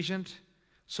remained more patient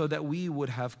so that we would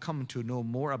have come to know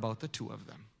more about the two of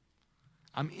them.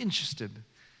 I'm interested.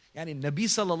 Yani Nabi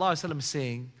ﷺ is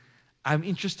saying, I'm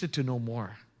interested to know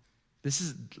more. This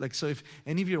is like, so if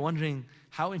any of you are wondering,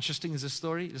 how interesting is this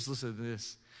story? Just listen to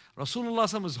this.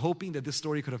 Rasulullah was hoping that this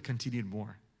story could have continued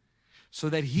more. So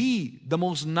that he, the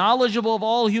most knowledgeable of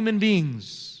all human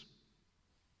beings,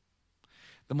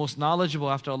 the most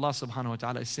knowledgeable after Allah subhanahu wa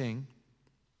ta'ala is saying,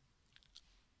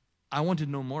 I want to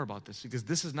know more about this because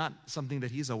this is not something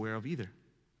that he's aware of either.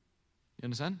 You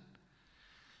understand?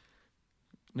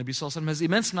 Nabi Sallallahu Alaihi Wasallam has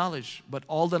immense knowledge, but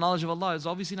all the knowledge of Allah is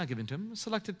obviously not given to him.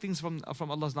 Selected things from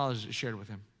Allah's knowledge is shared with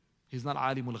him. He's not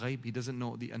alimul ghaib. He doesn't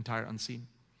know the entire unseen.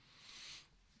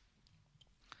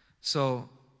 So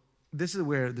this is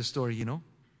where the story,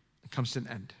 comes to an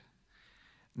end.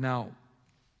 Now,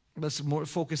 let's more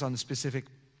focus on the specific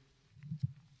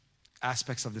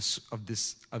aspects of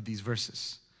these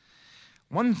verses.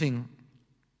 One thing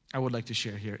I would like to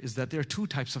share here is that there are two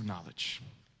types of knowledge.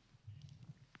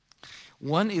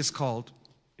 One is called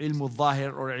ilm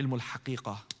al-zahir or ilm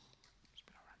al-haqiqah.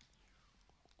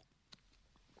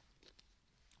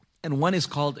 And one is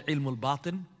called ilm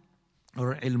al-batin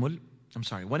or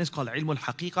one is called ilm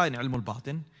al-haqiqah and ilm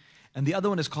al-batin. And the other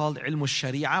one is called ilm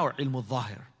al-sharia or ilm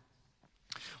al-zahir.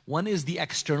 One is the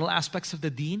external aspects of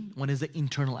the deen, one is the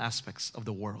internal aspects of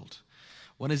the world.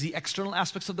 One is the external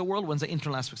aspects of the world, one is the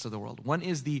internal aspects of the world. One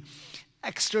is the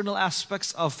external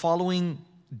aspects of following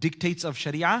dictates of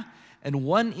sharia, and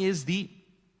one is the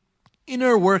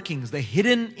inner workings, the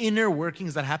hidden inner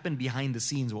workings that happen behind the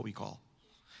scenes, what we call.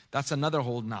 That's another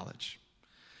whole knowledge.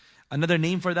 Another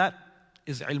name for that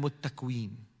is ilm al-takween.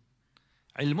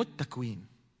 Ilm al-takween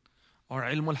or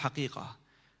ilm al-haqiqah.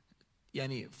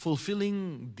 Yani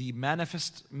fulfilling the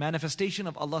manifestation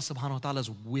of Allah subhanahu wa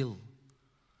ta'ala's will.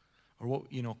 Or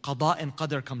what, qada and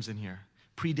qadar comes in here.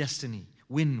 Predestiny.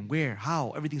 When, where,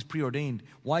 how, everything's preordained.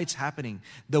 Why it's happening.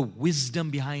 The wisdom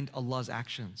behind Allah's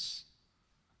actions.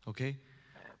 Okay?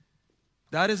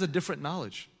 That is a different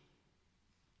knowledge.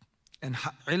 And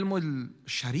ilm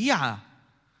al-sharia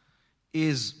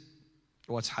is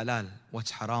what's halal,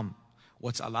 what's haram,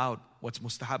 what's allowed, what's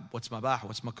mustahab, what's mabah,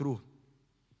 what's makruh.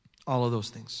 All of those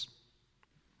things.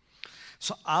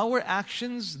 So our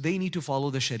actions, they need to follow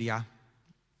the sharia.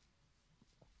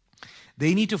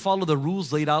 They need to follow the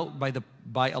rules laid out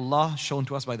by Allah, shown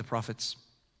to us by the prophets.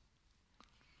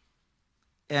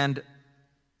 And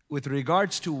with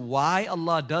regards to why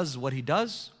Allah does what He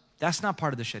does, that's not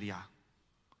part of the sharia.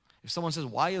 If someone says,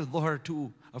 why is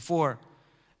Dhuhr 4?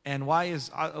 And why is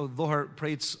Dhuhr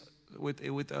prayed with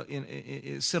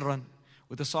sirran,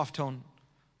 with a soft tone?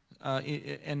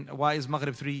 And why is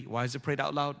Maghrib 3? Why is it prayed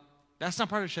out loud? That's not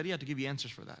part of Sharia to give you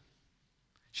answers for that.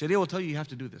 Sharia will tell you have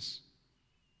to do this.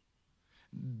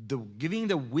 Giving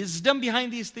the wisdom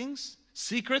behind these things,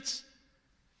 secrets,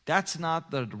 that's not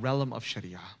the realm of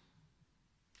Sharia.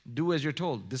 Do as you're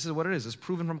told. This is what it is. It's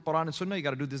proven from Quran and Sunnah. You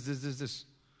got to do this.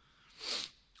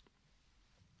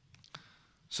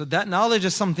 So that knowledge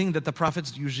is something that the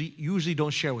prophets usually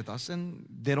don't share with us, and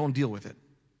they don't deal with it.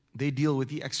 They deal with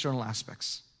the external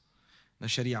aspects, the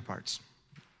Sharia parts.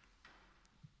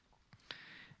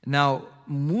 Now,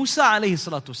 Musa alayhi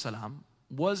salatu salam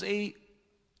was a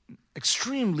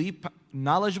extremely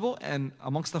knowledgeable and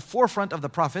amongst the forefront of the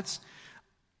prophets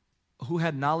who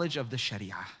had knowledge of the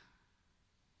Sharia.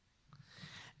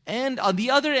 And on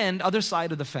the other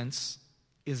side of the fence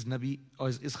is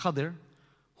Khadir,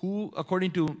 who,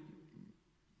 according to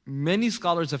many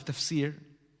scholars of tafsir,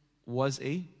 was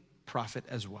a prophet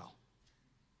as well.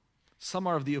 Some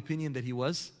are of the opinion that he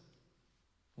was,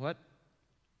 what?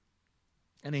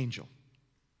 An angel.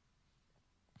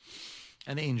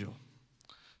 An angel.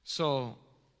 So,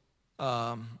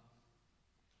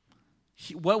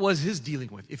 what was his dealing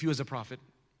with if he was a prophet?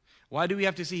 Why do we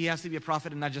have to say he has to be a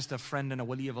prophet and not just a friend and a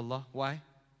wali of Allah? Why?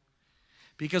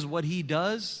 Because what he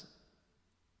does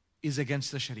is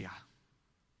against the Sharia.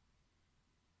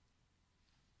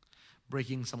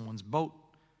 Breaking someone's boat,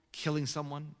 killing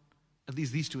someone, at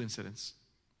least these two incidents,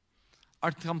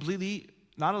 are completely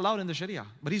not allowed in the Sharia,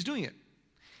 but he's doing it.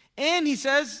 And he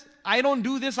says, I don't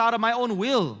do this out of my own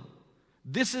will.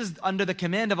 This is under the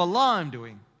command of Allah I'm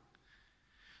doing.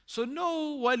 So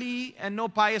no wali and no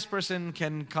pious person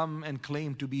can come and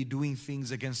claim to be doing things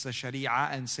against the Sharia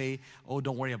and say, oh,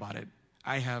 don't worry about it.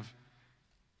 I have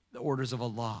the orders of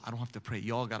Allah. I don't have to pray.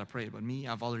 Y'all got to pray. But me,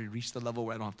 I've already reached the level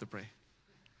where I don't have to pray.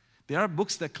 There are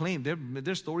books that claim,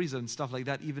 there's stories and stuff like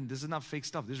that. Even this is not fake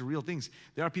stuff. These are real things.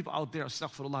 There are people out there,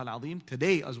 astaghfirullah al-azim,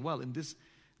 today as well, in this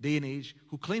day and age,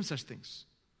 who claim such things.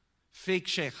 Fake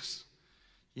sheikhs.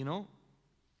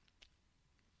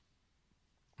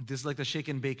 This is like the shake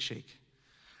and bake shake.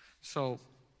 So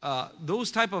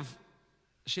those type of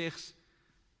sheikhs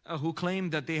who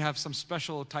claim that they have some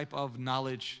special type of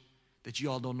knowledge that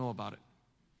you all don't know about it.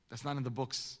 That's not in the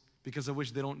books. Because of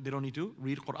which they don't need to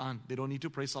read Quran. They don't need to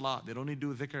pray salah. They don't need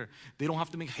to do dhikr. They don't have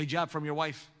to make hijab from your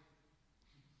wife.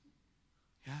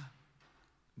 Yeah.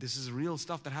 This is real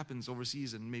stuff that happens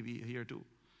overseas and maybe here too.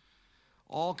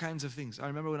 All kinds of things. I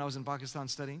remember when I was in Pakistan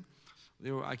studying,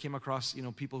 I came across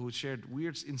people who shared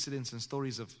weird incidents and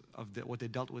stories of what they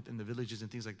dealt with in the villages and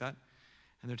things like that.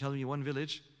 And they're telling me one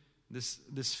village,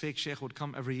 this fake sheikh would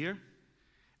come every year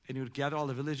and he would gather all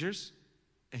the villagers,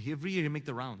 and every year he'd make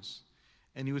the rounds.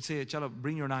 And he would say, "Chala,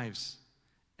 bring your knives."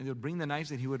 And they would bring the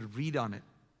knives and he would read on it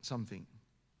something.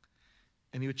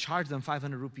 And he would charge them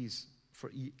 500 rupees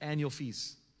for annual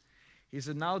fees. He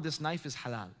said, now this knife is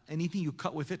halal. Anything you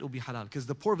cut with it will be halal. Because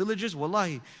the poor villagers,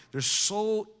 wallahi, they're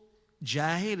so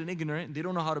jahil and ignorant, they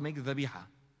don't know how to make dhabiha.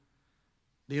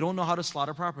 They don't know how to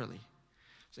slaughter properly.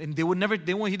 And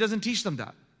he doesn't teach them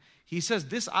that. He says,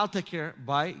 this I'll take care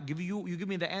by you give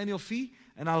me the annual fee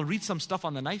and I'll read some stuff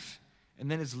on the knife. And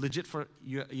then it's legit for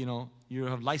you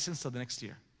have license till the next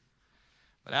year.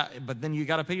 But then you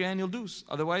got to pay your annual dues.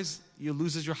 Otherwise, you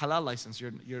loses your halal license.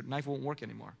 Your knife won't work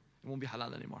anymore. It won't be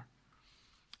halal anymore.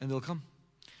 And they'll come.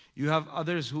 You have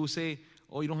others who say,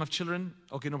 oh, you don't have children?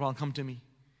 Okay, no problem, come to me.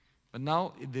 But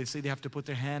now they say they have to put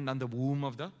their hand on the womb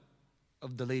of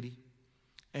the lady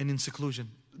and in seclusion.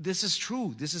 This is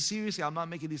true. This is seriously, I'm not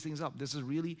making these things up. This is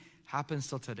really happens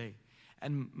till today.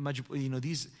 And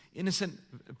these innocent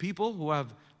people who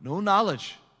have no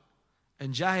knowledge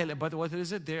and jahil, but what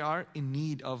is it? They are in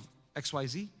need of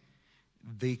XYZ.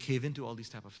 They cave into all these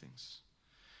type of things.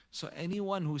 So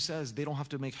anyone who says they don't have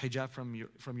to make hijab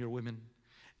from your women,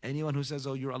 anyone who says,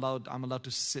 oh, I'm allowed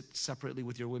to sit separately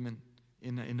with your women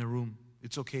in a room,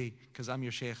 it's okay because I'm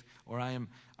your sheikh or I'm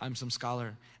some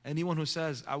scholar. Anyone who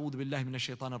says, A'udhu billahi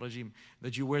minash shaitanir rajim,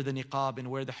 that you wear the niqab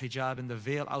and wear the hijab and the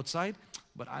veil outside,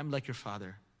 but I'm like your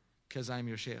father because I'm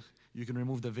your sheikh. You can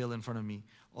remove the veil in front of me.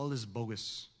 All this is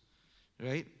bogus,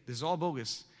 right? This is all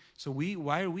bogus. So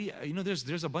why are we,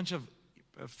 there's a bunch of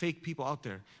fake people out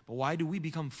there, but why do we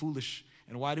become foolish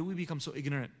and why do we become so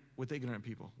ignorant with ignorant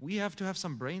people? We have to have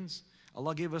some brains.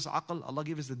 Allah gave us aql, Allah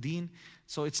gave us the deen.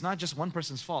 So it's not just one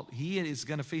person's fault. He is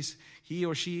going to face, he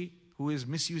or she who is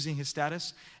misusing his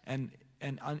status and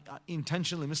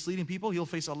intentionally misleading people, he'll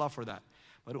face Allah for that.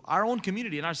 But our own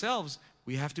community and ourselves,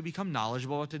 we have to become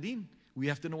knowledgeable about the deen. We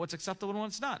have to know what's acceptable and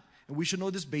what's not. And we should know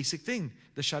this basic thing.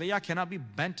 The sharia cannot be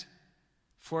bent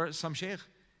for some sheikh.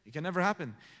 It can never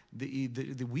happen.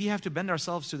 We have to bend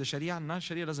ourselves to the sharia, and not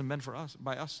sharia doesn't bend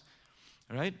by us.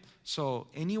 Right? So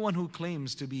anyone who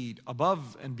claims to be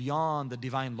above and beyond the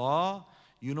divine law,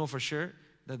 you know for sure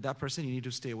that person you need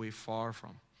to stay away far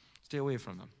from. Stay away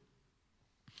from them.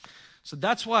 So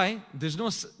that's why there's no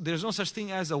such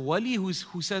thing as a wali who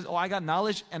says, oh, I got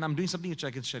knowledge and I'm doing something which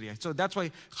against Sharia. So that's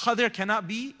why Khadir cannot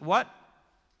be what?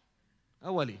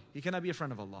 A wali. He cannot be a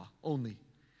friend of Allah only.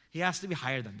 He has to be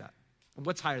higher than that. And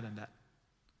what's higher than that?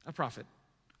 A prophet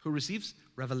who receives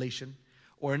revelation.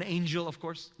 Or an angel, of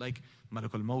course, like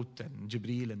Malakul Maut and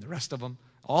Jibreel and the rest of them.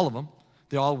 All of them.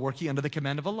 They're all working under the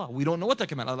command of Allah. We don't know what the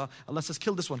command. Allah says,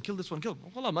 kill this one, kill this one, kill.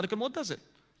 Allah, Malakul Maut does it.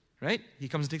 Right? He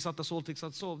comes and takes out the soul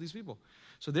of these people.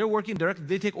 So they're working directly.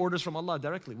 They take orders from Allah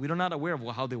directly. We're not aware of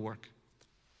how they work.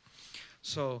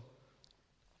 So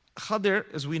Khadir,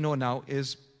 as we know now,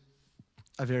 is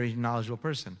a very knowledgeable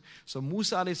person. So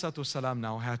Musa ﷺ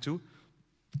now had to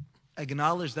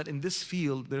acknowledge that in this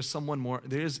field there's someone more.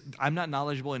 I'm not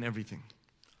knowledgeable in everything.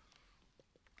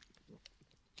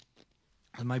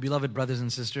 And my beloved brothers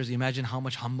and sisters, imagine how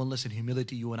much humbleness and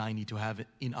humility you and I need to have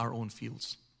in our own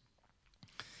fields.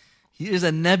 He is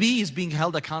a Nabi, he's being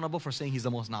held accountable for saying he's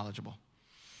the most knowledgeable.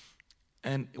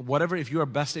 And whatever, if you are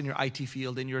best in your IT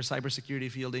field, in your cybersecurity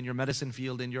field, in your medicine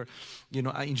field, in your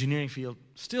engineering field,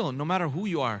 still, no matter who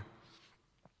you are,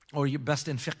 or you're best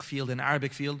in fiqh field, in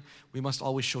Arabic field, we must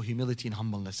always show humility and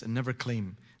humbleness and never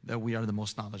claim that we are the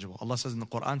most knowledgeable. Allah says in the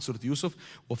Quran, Surah Yusuf,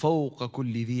 وَفَوْقَ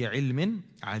كُلِّ ذِي عِلْمٍ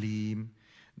عَلِيمٍ,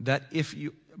 that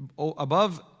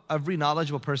above every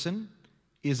knowledgeable person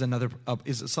is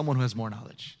someone who has more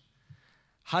knowledge.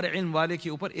 हर इल्म वाले के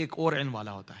ऊपर एक और इल्म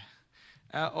वाला होता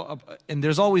है. And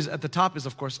there's always, at the top is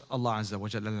of course Allah Azza wa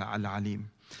Jalla al-Alim.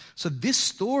 So this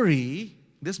story,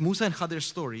 this Musa and Khadir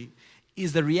story,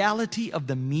 is the reality of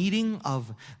the meeting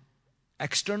of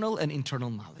external and internal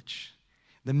knowledge.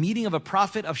 The meeting of a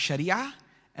prophet of Sharia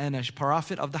and a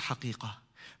prophet of the Haqiqah.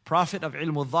 Prophet of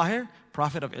Ilm al-Zahir,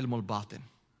 prophet of Ilm al-Batin.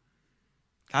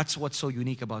 That's what's so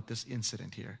unique about this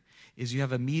incident here, is you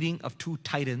have a meeting of two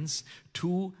titans,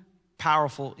 two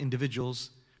powerful individuals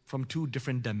from two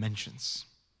different dimensions.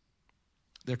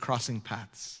 They're crossing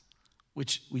paths,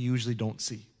 which we usually don't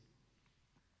see.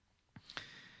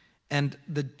 And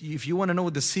if you want to know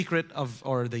the secret of,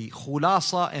 or the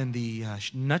khulasa and the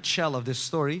nutshell of this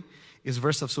story, is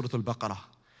verse of Surah Al-Baqarah.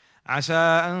 عسى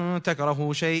أن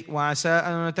تكرهوا شيء وعسى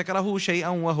أن تكرهوا شيئا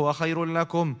وهو خير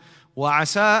لكم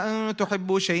وعسى أن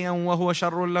تحبوا شيئا وهو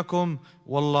شر لكم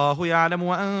والله يعلم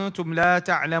وأنتم لا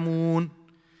تعلمون.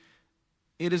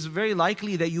 It is very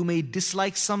likely that you may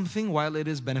dislike something while it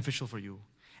is beneficial for you.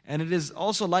 And it is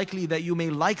also likely that you may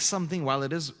like something while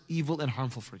it is evil and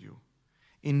harmful for you.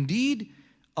 Indeed,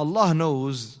 Allah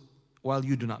knows while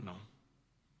you do not know.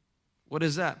 What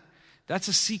is that? That's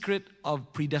a secret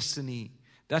of predestiny.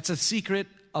 That's a secret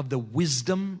of the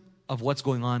wisdom of what's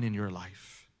going on in your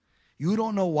life. You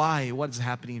don't know why, what's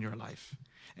happening in your life.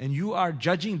 And you are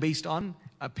judging based on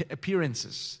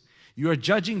appearances. You are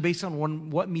judging based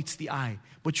on what meets the eye.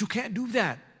 But you can't do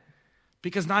that,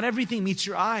 because not everything meets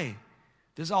your eye.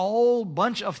 There's a whole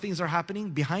bunch of things are happening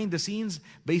behind the scenes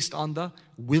based on the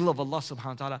will of Allah subhanahu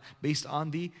wa ta'ala, based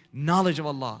on the knowledge of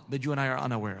Allah that you and I are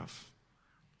unaware of.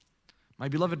 My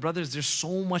beloved brothers, there's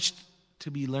so much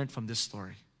to be learned from this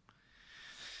story.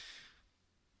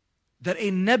 That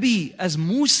a Nabi as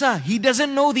Musa, he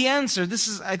doesn't know the answer. This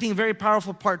is, I think, a very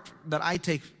powerful part that I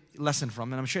take lesson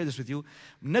from, and I'm sharing this with you.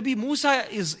 Nabi Musa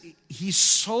he's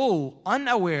so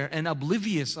unaware and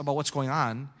oblivious about what's going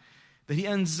on that he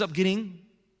ends up getting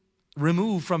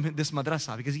removed from this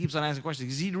madrasa because he keeps on asking questions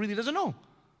because he really doesn't know.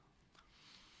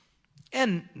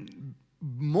 And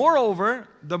moreover,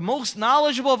 the most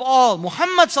knowledgeable of all,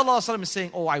 Muhammad sallallahu alaihi wasallam, is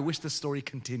saying, oh, I wish this story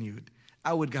continued.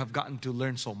 I would have gotten to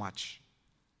learn so much.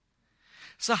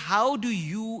 So how do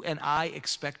you and I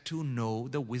expect to know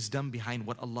the wisdom behind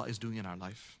what Allah is doing in our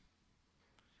life?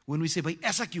 When we say, bhai,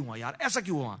 aisa kyun hua yaar, aisa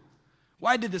kyun hua?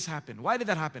 Why did this happen? Why did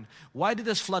that happen? Why did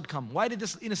this flood come? Why did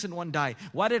this innocent one die?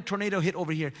 Why did a tornado hit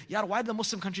over here? Yaar, why did the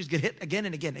Muslim countries get hit again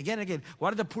and again, again and again? Why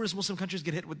did the poorest Muslim countries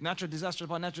get hit with natural disaster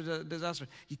upon natural disaster?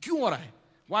 Kyun ho raha hai?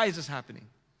 Why is this happening?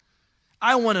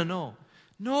 I want to know.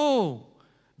 No,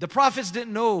 the prophets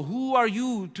didn't know. Who are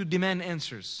you to demand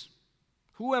answers?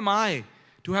 Who am I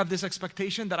to have this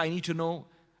expectation that I need to know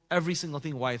every single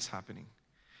thing why it's happening?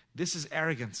 This is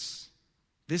arrogance.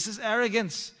 This is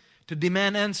arrogance to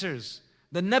demand answers.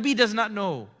 The Nabi does not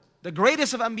know. The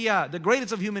greatest of Anbiya, the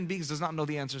greatest of human beings, does not know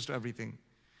the answers to everything.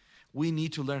 We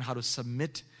need to learn how to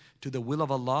submit to the will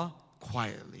of Allah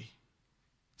quietly.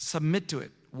 Submit to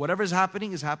it. Whatever is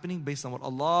happening based on what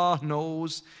Allah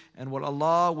knows and what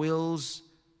Allah wills.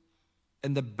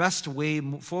 And the best way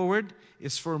forward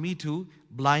is for me to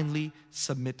blindly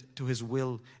submit to His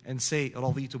will and say,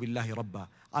 رَضِيتُ بِاللَّهِ رَبَّا.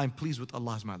 I'm pleased with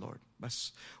Allah as my Lord.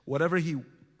 Bas. Whatever He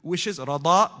wishes,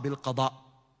 رَضَى بِالْقَضَاء.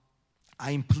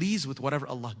 I am pleased with whatever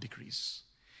Allah decrees.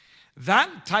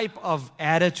 That type of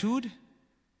attitude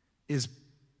is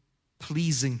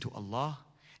pleasing to Allah,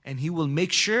 and He will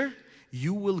make sure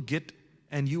you will get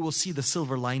and you will see the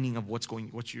silver lining of what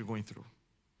you're going through.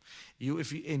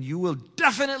 And you will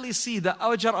definitely see the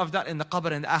ajr of that in the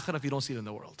qabr and the akhirah if you don't see it in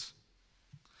the world.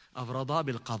 Of rada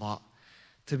bil qada,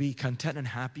 to be content and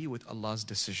happy with Allah's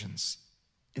decisions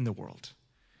in the world.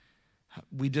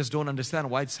 We just don't understand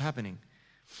why it's happening.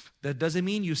 That doesn't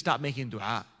mean you stop making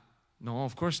dua. No,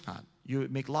 of course not. You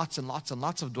make lots and lots and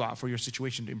lots of dua for your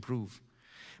situation to improve.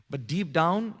 But deep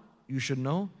down, you should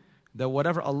know that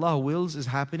whatever Allah wills is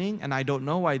happening, and I don't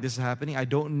know why this is happening. I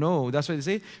don't know. That's why they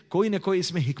say, koi na koi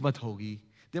isme hikmat hogi.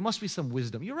 There must be some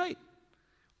wisdom. You're right.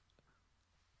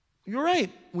 You're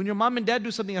right. When your mom and dad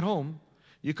do something at home,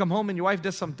 you come home and your wife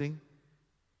does something,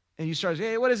 and you start,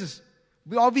 hey, what is this?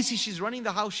 Obviously, she's running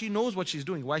the house. She knows what she's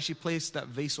doing. Why she placed that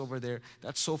vase over there,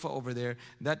 that sofa over there,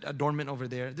 that adornment over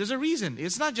there. There's a reason.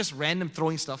 It's not just random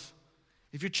throwing stuff.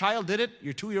 If your child did it,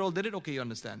 your 2-year-old did it, okay, you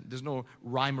understand. There's no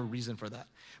rhyme or reason for that.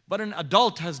 But an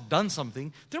adult has done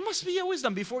something, there must be a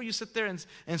wisdom before you sit there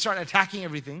and start attacking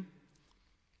everything.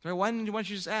 Right? Why don't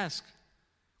you just ask?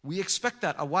 We expect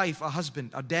that. A wife, a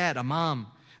husband, a dad, a mom,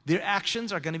 their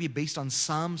actions are going to be based on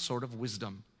some sort of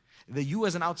wisdom that you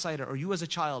as an outsider or you as a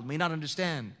child may not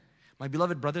understand. My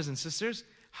beloved brothers and sisters,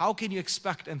 how can you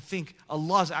expect and think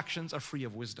Allah's actions are free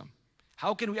of wisdom?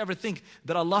 How can we ever think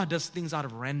that Allah does things out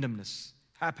of randomness,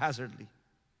 haphazardly?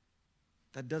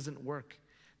 That doesn't work.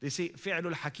 They say, فِعْلُ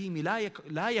الْحَكِيمِ لَا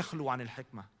يَخْلُو عَنِ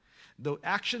الْحِكْمَةِ. The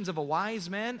actions of a wise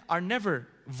man are never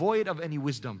void of any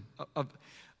wisdom.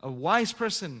 A wise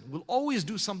person will always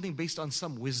do something based on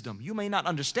some wisdom. You may not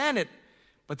understand it,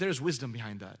 but there's wisdom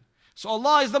behind that. So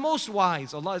Allah is the most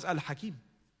wise. Allah is Al-Hakim.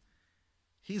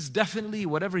 He's definitely,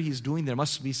 whatever He's doing, there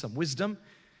must be some wisdom.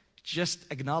 Just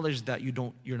acknowledge that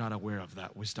you're not aware of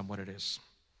that wisdom, what it is.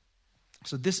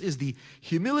 So this is the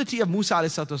humility of Musa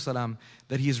ﷺ,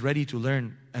 that he is ready to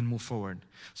learn and move forward.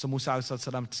 So Musa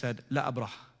ﷺ said, La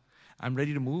abrah. I'm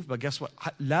ready to move, but guess what?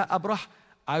 La abrah,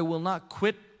 I will not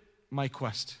quit my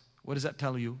quest. What does that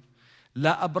tell you?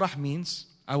 La abrah means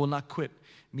I will not quit.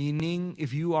 Meaning,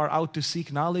 if you are out to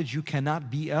seek knowledge, you cannot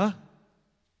be a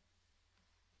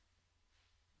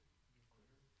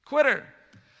quitter.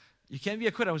 You can't be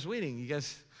a quitter. I was waiting. You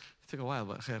guys, it took a while,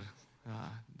 but khair.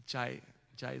 Chai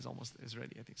is almost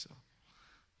ready, I think so.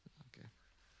 Okay.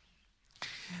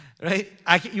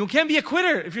 Right? You can't be a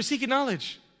quitter if you're seeking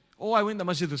knowledge. Oh, I went, the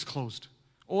masjid was closed.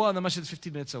 Oh, the masjid is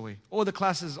 15 minutes away. Oh, the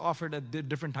class is offered at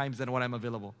different times than when I'm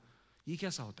available. Ye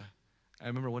kaisa hota hai? I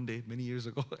remember one day, many years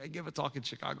ago, I gave a talk in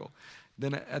Chicago.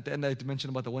 Then at the end, I mentioned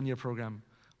about the one-year program.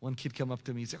 One kid came up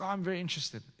to me. He said, oh, I'm very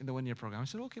interested in the one-year program. I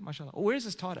said, okay, mashallah. Oh, where is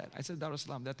this taught at? I said, Dar es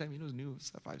Salaam. That time, it was new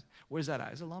stuff. Where's that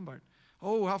at? I said, Lombard.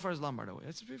 Oh, how far is Lombard away?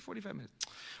 I said, 45 minutes.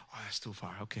 Oh, that's too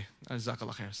far. Okay.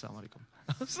 Jazakallah khair. Assalamu alaikum.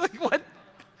 I was like, what?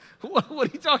 What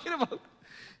are you talking about?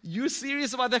 You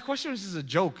serious about that question? Or is this a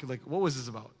joke? Like, what was this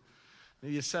about?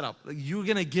 Maybe a setup. Like, you're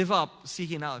going to give up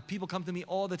seeking knowledge. People come to me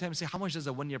all the time and say, how much does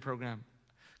a one-year program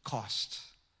cost?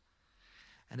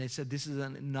 And I said, this is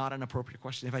not an appropriate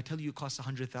question. If I tell you it costs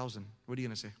 100,000, what are you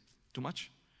going to say? Too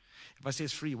much? If I say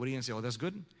it's free, what are you going to say? Oh, that's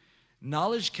good?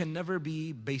 Knowledge can never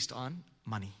be based on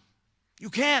money. You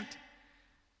can't.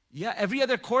 Yeah, every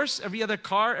other course, every other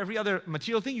car, every other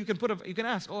material thing, you can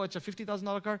ask, oh, it's a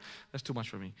 $50,000 car? That's too much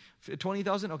for me.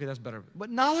 20,000? Okay, that's better.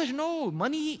 But knowledge, no.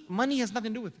 Money has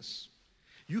nothing to do with this.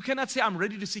 You cannot say, I'm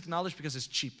ready to seek knowledge because it's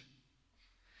cheap.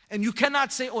 And you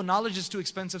cannot say, oh, knowledge is too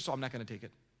expensive, so I'm not going to take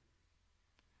it.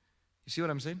 You see what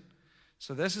I'm saying?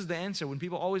 So this is the answer. When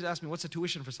people always ask me, what's the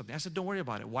tuition for something? I said, don't worry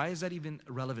about it. Why is that even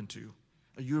relevant to you?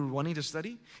 Are you wanting to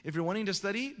study? If you're wanting to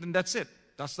study, then that's it.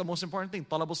 That's the most important thing.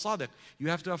 Talabul sadiq. You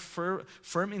have to have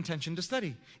firm intention to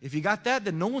study. If you got that,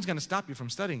 then no one's going to stop you from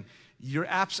studying. The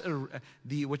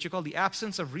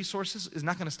absence of resources is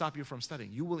not going to stop you from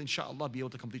studying. You will, inshallah, be able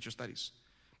to complete your studies.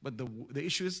 But the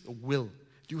issue is the will.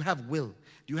 Do you have will?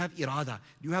 Do you have irada?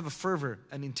 Do you have a fervor,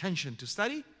 an intention to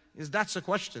study? That's the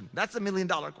question. That's $1 million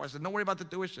question. Don't worry about the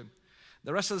tuition.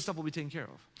 The rest of the stuff will be taken care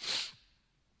of.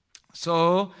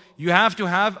 So you have to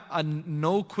have a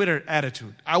no-quitter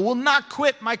attitude. I will not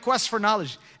quit my quest for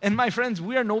knowledge. And my friends,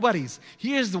 we are nobodies.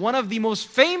 He is one of the most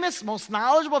famous, most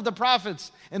knowledgeable of the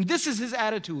prophets. And this is his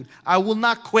attitude. I will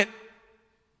not quit.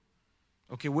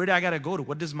 Okay, where do I got to go to?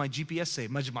 What does my GPS say?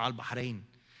 Majma' al-Bahrain.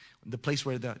 The place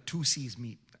where the two seas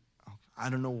meet. I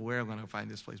don't know where I'm going to find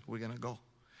this place, but we're going to go.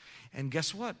 And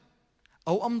guess what?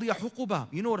 أو أمضي حقبة.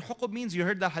 You know what huqub means? You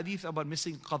heard that hadith about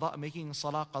missing qada, making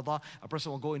salah qada. A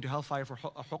person will go into hellfire for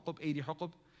a huqub, 80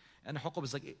 huqub. And a huqub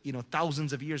is like,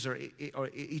 thousands of years, or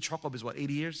each huqub is what,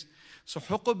 80 years? So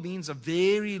huqub means a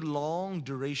very long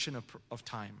duration of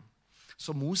time.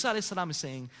 So Musa alayhi salam is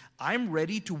saying, I'm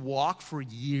ready to walk for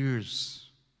years.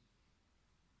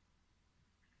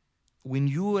 When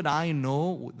you and I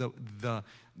know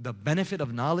the benefit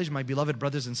of knowledge, my beloved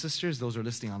brothers and sisters, those who are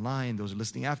listening online, those who are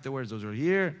listening afterwards, those who are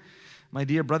here, my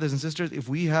dear brothers and sisters, if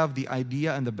we have the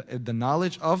idea and the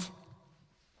knowledge of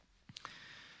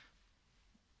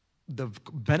the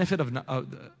benefit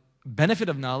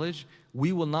of knowledge,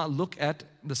 we will not look at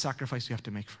the sacrifice you have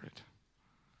to make for it.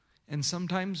 And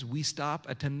sometimes we stop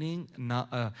attending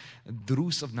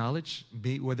durus of knowledge,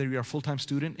 whether you're a full-time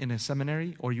student in a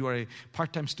seminary or you are a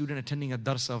part-time student attending a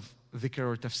dars of dhikr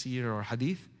or tafsir or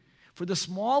hadith. For the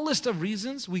smallest of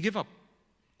reasons, we give up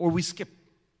or we skip.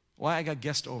 Why? I got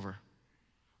guest over.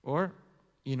 Or,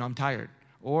 I'm tired.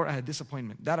 Or I had this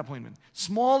appointment, that appointment.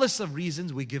 Smallest of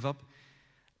reasons, we give up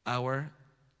our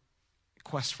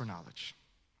quest for knowledge.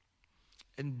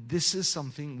 And this is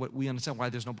something what we understand why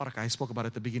there's no barakah. I spoke about it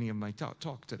at the beginning of my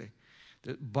talk today.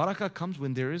 The barakah comes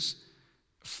when there is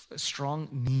strong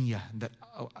niyyah, that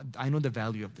I know the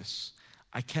value of this.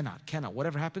 I cannot.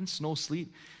 Whatever happens, no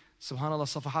sleep.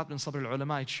 SubhanAllah, Safahat min Sabr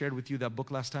al-Ulama, I shared with you that book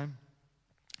last time.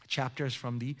 Chapters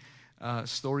from the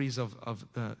stories of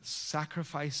the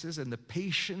sacrifices and the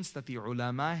patience that the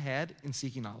ulama had in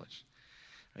seeking knowledge.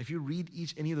 If you read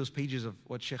any of those pages of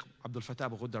what Sheikh Abdul Fattah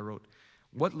Abu Ghudda wrote,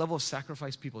 what level of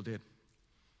sacrifice people did,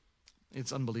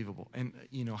 it's unbelievable. And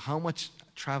how much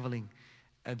traveling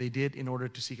they did in order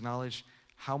to seek knowledge,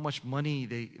 how much money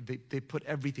they put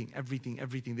everything.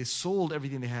 They sold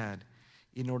everything they had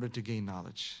in order to gain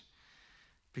knowledge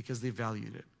because they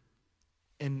valued it.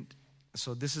 And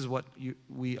so this is what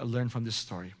we learn from this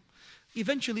story.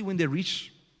 Eventually, when they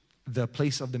reach the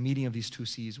place of the meeting of these two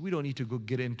seas, we don't need to go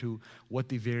get into what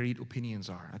the varied opinions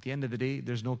are. At the end of the day,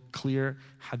 there's no clear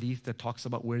hadith that talks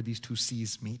about where these two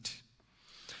seas meet.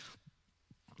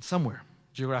 Somewhere,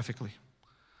 geographically.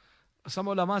 Some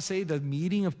ulama say the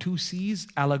meeting of two seas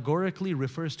allegorically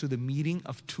refers to the meeting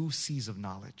of two seas of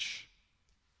knowledge.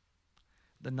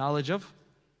 The knowledge of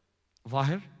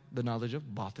Zahir, the knowledge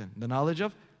of Batin. The knowledge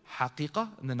of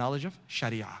Haqiqah and the knowledge of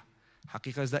Sharia.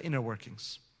 Haqiqah is the inner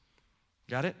workings.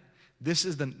 Got it? This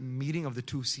is the meeting of the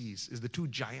two seas, is the two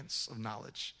giants of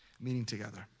knowledge meeting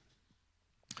together.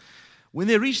 When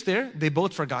they reached there, they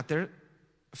both forgot their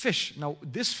fish. Now,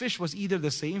 this fish was either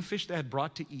the same fish they had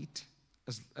brought to eat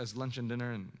as lunch and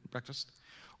dinner and breakfast,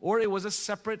 or it was a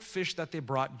separate fish that they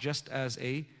brought just as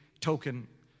a token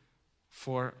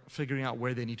for figuring out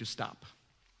where they need to stop.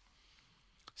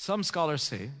 Some scholars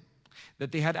say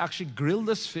that they had actually grilled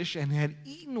this fish and had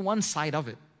eaten one side of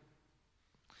it.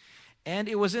 And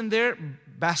it was in their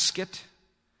basket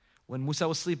when Musa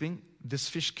was sleeping. This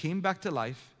fish came back to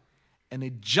life and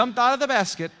it jumped out of the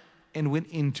basket and went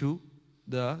into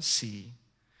the sea.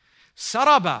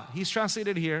 Saraba, he's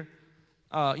translated here,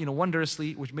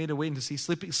 wondrously, which made a way into the sea,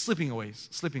 slipping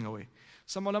away.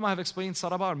 Some ulama have explained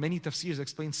Saraba, or many tafsirs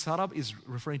explain Sarab is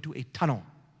referring to a tunnel.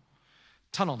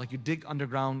 Tunnel, like you dig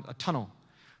underground a tunnel.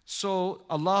 So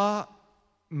Allah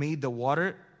made the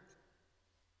water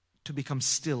to become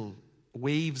still.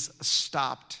 Waves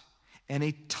stopped. And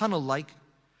a tunnel-like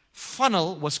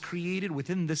funnel was created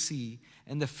within the sea.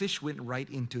 And the fish went right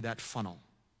into that funnel.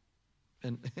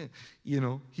 And,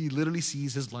 he literally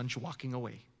sees his lunch walking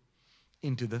away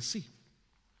into the sea.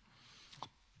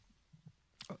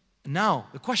 Now,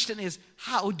 the question is,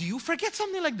 how do you forget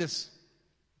something like this?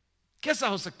 Kaisa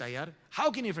ho sakta hai yaar?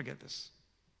 How can you forget this?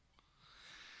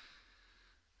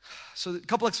 So a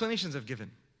couple explanations I've given.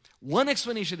 One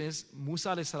explanation is Musa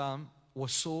alayhi salam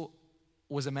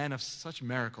was a man of such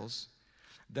miracles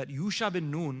that Yusha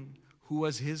bin Nun, who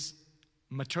was his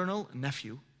maternal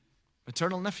nephew,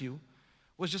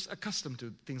 was just accustomed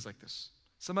to things like this.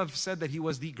 Some have said that he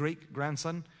was the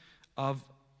great-grandson of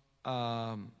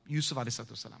Yusuf alayhi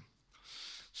salam.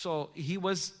 So he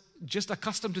was just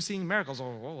accustomed to seeing miracles.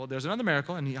 Oh, there's another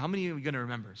miracle, and how many are you going to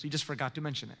remember? So he just forgot to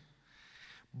mention it.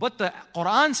 But the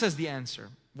Quran says the answer,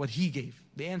 what he gave,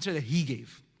 the answer that he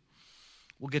gave.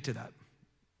 We'll get to that.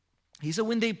 He said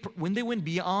when they went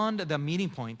beyond the meeting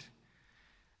point,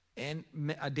 and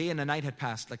a day and a night had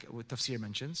passed, like what Tafsir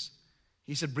mentions,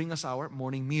 he said, bring us our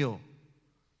morning meal,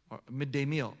 or midday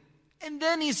meal. And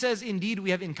then he says, indeed,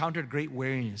 we have encountered great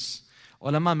weariness.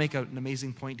 Ulama make an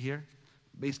amazing point here,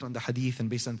 based on the hadith and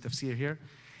based on the tafsir here,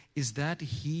 is that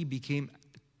he became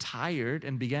tired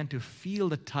and began to feel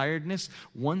the tiredness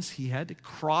once he had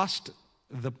crossed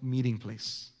the meeting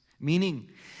place. Meaning,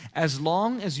 as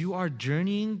long as you are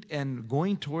journeying and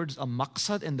going towards a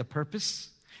maqsad and the purpose,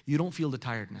 you don't feel the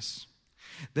tiredness.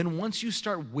 Then once you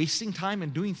start wasting time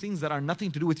and doing things that are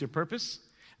nothing to do with your purpose,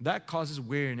 that causes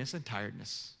weariness and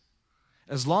tiredness.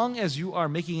 As long as you are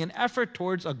making an effort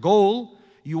towards a goal,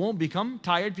 you won't become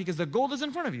tired because the goal is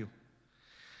in front of you.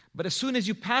 But as soon as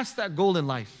you pass that goal in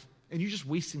life, and you're just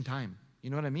wasting time, you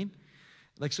know what I mean?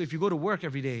 Like, so if you go to work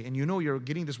every day and you know you're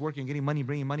getting this work and getting money,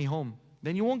 bringing money home,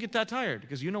 then you won't get that tired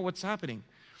because you know what's happening.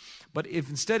 But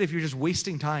if you're just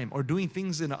wasting time or doing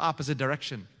things in the opposite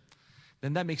direction,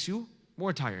 then that makes you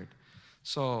more tired.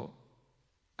 So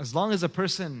as long as a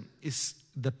person is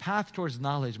the path towards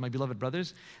knowledge, my beloved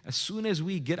brothers, as soon as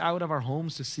we get out of our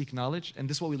homes to seek knowledge, and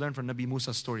this is what we learned from Nabi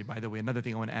Musa's story, by the way, another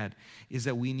thing I want to add, is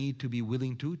that we need to be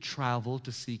willing to travel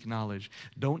to seek knowledge.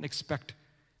 Don't expect,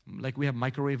 like we have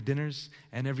microwave dinners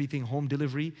and everything, home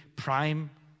delivery, prime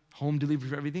home delivery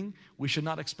for everything. We should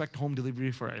not expect home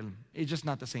delivery for ilm. It's just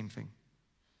not the same thing.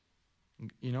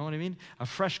 You know what I mean? A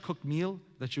fresh cooked meal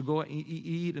that you go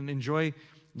eat and enjoy,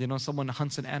 someone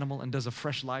hunts an animal and does a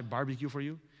fresh live barbecue for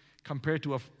you, compared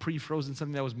to a pre-frozen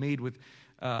something that was made with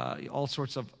all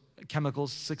sorts of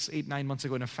chemicals 6, 8, 9 months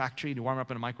ago in a factory, and you warm it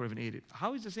up in a microwave and ate it.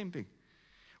 How is the same thing?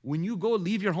 When you go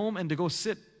leave your home and to go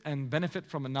sit and benefit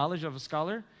from a knowledge of a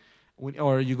scholar,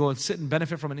 or you go and sit and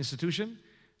benefit from an institution,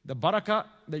 the barakah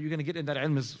that you're going to get in that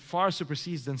ilm is far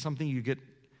supersedes than something you get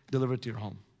delivered to your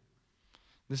home.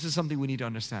 This is something we need to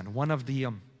understand. One of the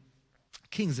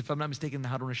kings, if I'm not mistaken,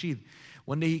 Harun Rashid,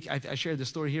 one day, I shared the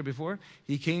story here before,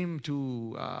 he came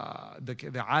to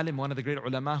the alim, one of the great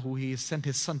ulama, who he sent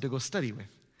his son to go study with.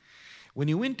 When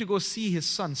he went to go see his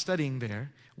son studying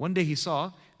there, one day he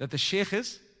saw that the sheikh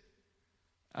is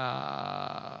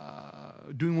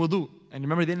doing wudu. And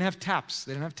remember, they didn't have taps.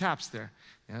 They didn't have taps there.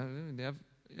 They have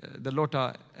the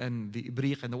lota and the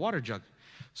ibriq and the water jug.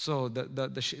 So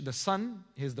the son,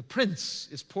 the prince,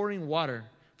 is pouring water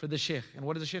for the sheikh. And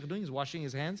what is the sheikh doing? He's washing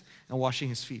his hands and washing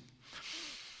his feet.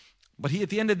 But at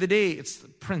the end of the day, it's the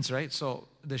prince, right? So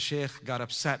the sheikh got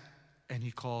upset and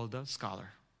he called the scholar.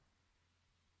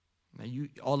 Now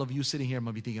all of you sitting here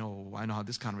might be thinking, oh, I know how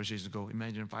this conversation goes.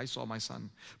 Imagine if I saw my son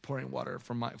pouring water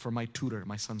for my tutor,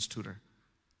 my son's tutor.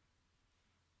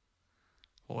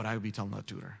 What would I be telling that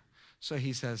tutor? So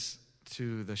he says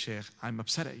to the Shaykh, I'm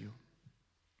upset at you.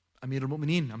 Amir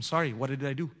al-Mu'mineen, I'm sorry, what did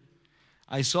I do?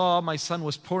 I saw my son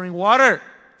was pouring water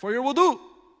for your wudu.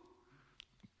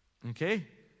 Okay,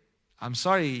 I'm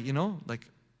sorry,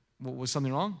 was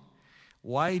something wrong?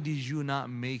 Why did you not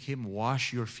make him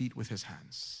wash your feet with his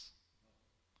hands?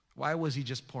 Why was he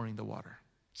just pouring the water?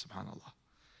 Subhanallah.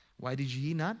 Why did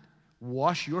he not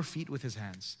wash your feet with his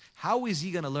hands? How is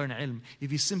he going to learn ilm if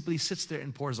he simply sits there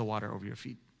and pours the water over your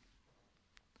feet?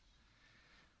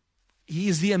 He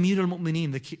is the Amir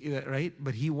al-Mu'mineen, right?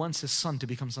 But he wants his son to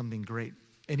become something great.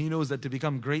 And he knows that to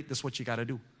become great, that's what you got to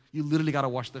do. You literally got to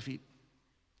wash the feet.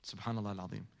 Subhanallah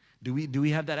al-Azim. Do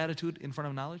we have that attitude in front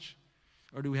of knowledge?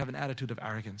 Or do we have an attitude of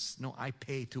arrogance? No, I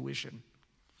pay tuition.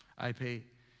 I pay,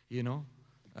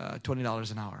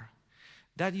 $20 an hour.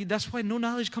 That's why no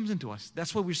knowledge comes into us.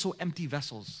 That's why we're so empty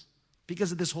vessels.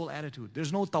 Because of this whole attitude.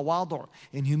 There's no tawadu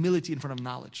and humility in front of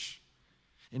knowledge.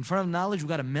 In front of knowledge, we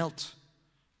got to melt.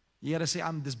 You got to say,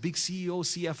 I'm this big CEO,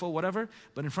 CFO, whatever.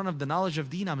 But in front of the knowledge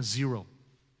of deen, I'm a zero.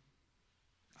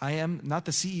 I am not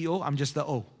the CEO, I'm just the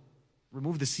O.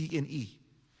 Remove the C and E.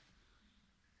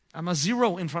 I'm a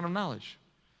zero in front of knowledge.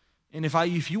 And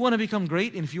if you want to become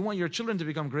great, and if you want your children to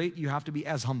become great, you have to be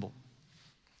as humble.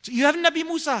 So you have Nabi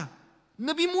Musa.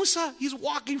 Nabi Musa, he's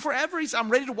walking forever. I'm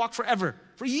ready to walk forever,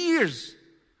 for years.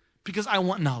 Because I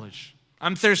want knowledge.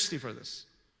 I'm thirsty for this.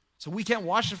 So we can't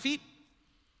wash the feet.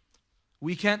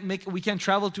 We can't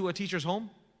travel to a teacher's home.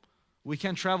 We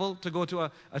can't travel to go to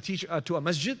a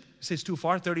masjid. Say it's too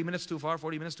far, 30 minutes too far,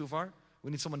 40 minutes too far. We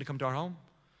need someone to come to our home.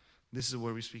 This is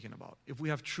what we're speaking about. If we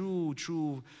have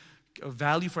true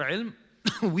value for ilm,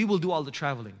 we will do all the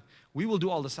traveling. We will do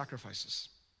all the sacrifices.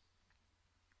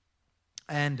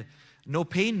 And no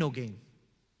pain, no gain.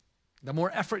 The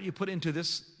more effort you put into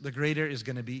this, the greater is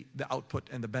going to be the output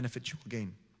and the benefit you will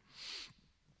gain.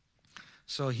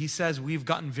 So he says we've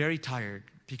gotten very tired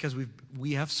because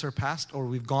we have surpassed or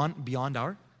we've gone beyond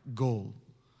our goal.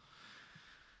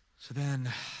 So then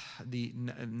the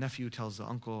nephew tells the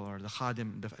uncle or the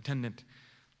khadim, the attendant,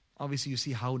 obviously you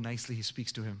see how nicely he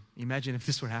speaks to him. Imagine if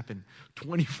this would happen.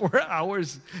 24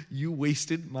 hours, you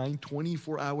wasted mine,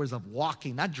 24 hours of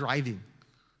walking, not driving,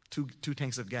 two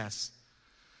tanks of gas.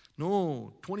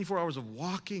 No, 24 hours of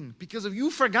walking because of you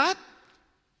forgot.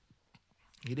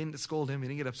 He didn't scold him, he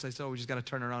didn't get upset. He said, we just got to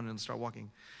turn around and start walking.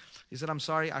 He said, I'm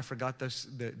sorry, I forgot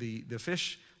the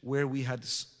fish where we had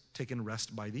taken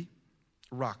rest by the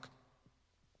rock.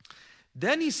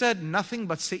 Then he said, nothing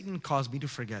but Satan caused me to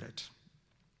forget it.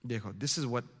 This is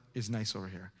what is nice over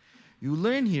here. You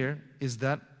learn here is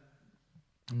that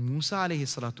Musa alayhi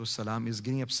salatu wasalam is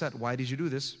getting upset. Why did you do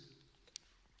this?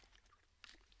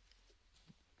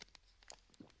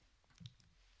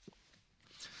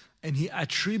 And he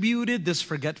attributed this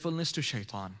forgetfulness to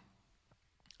shaitan.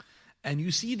 And you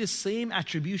see the same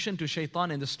attribution to shaitan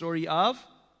in the story of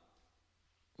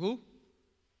who?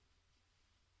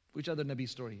 Which other Nabi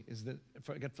story is the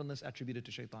forgetfulness attributed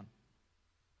to shaitan?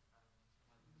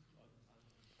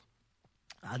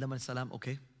 Adam as-salam,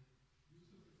 okay.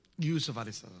 Yusuf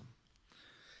as-salam.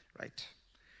 Right.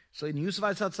 So in Yusuf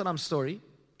as-salam's story,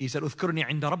 he said, "Udhkurni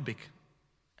 'inda rabbik."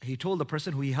 He told the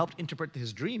person who he helped interpret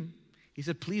his dream, he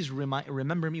said, please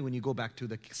remember me when you go back to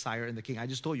the sire and the king. I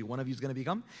just told you, one of you is going to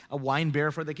become a wine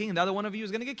bearer for the king, and the other one of you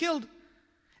is going to get killed.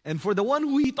 And for the one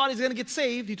who he thought is going to get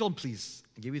saved, he told him, please,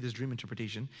 I gave you this dream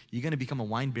interpretation. You're going to become a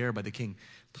wine bearer by the king.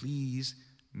 Please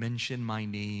mention my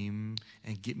name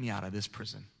and get me out of this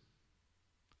prison.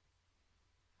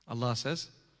 Allah says,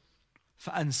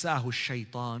 فَأَنْسَاهُ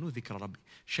الشَّيْطَانُ ذِكْرَ رَبِّهِ.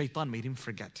 Shaitan made him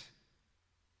forget.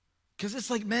 Because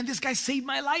it's like, man, this guy saved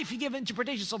my life. He gave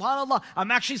interpretation. SubhanAllah, I'm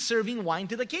actually serving wine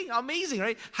to the king. Amazing,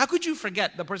 right? How could you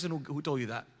forget the person who told you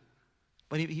that?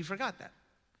 But he forgot that.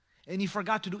 And he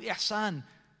forgot to do ihsan.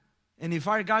 And he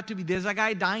forgot to be, there's a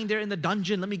guy dying there in the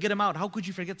dungeon. Let me get him out. How could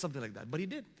you forget something like that? But he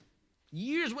did.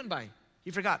 Years went by.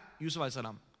 He forgot. Yusuf alayhi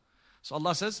salam. So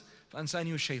Allah says,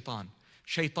 فَأَنْسَانِهُ الشَّيْطَانِ.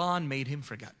 Shaitan made him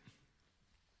forget.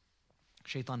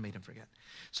 Shaitan made him forget.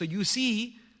 So you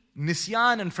see,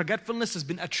 nisyan and forgetfulness has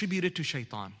been attributed to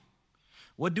shaitan.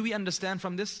 What do we understand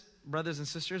from this, brothers and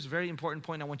sisters? Very important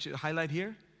point I want you to highlight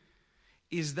here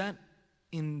is that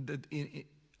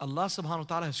Allah subhanahu wa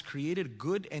ta'ala has created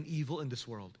good and evil in this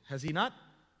world. Has He not?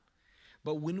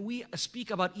 But when we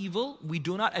speak about evil, we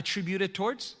do not attribute it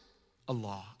towards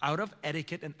Allah out of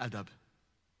etiquette and adab.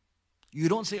 You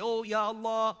don't say, oh, Ya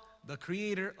Allah, the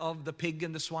creator of the pig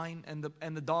and the swine and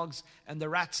the dogs and the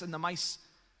rats and the mice.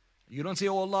 You don't say,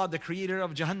 oh Allah, the creator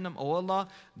of Jahannam. Oh Allah,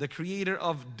 the creator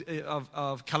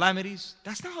of calamities.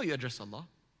 That's not how you address Allah.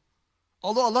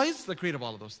 Although Allah is the creator of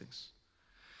all of those things.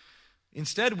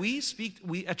 Instead,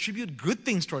 we attribute good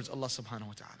things towards Allah subhanahu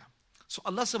wa ta'ala. So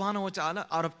Allah subhanahu wa ta'ala,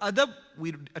 out of adab,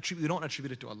 we don't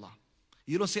attribute it to Allah.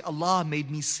 You don't say, Allah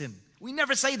made me sin. We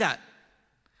never say that.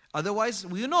 Otherwise,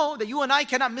 we know that you and I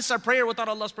cannot miss our prayer without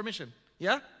Allah's permission.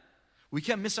 Yeah? We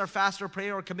can't miss our fast or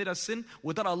prayer or commit a sin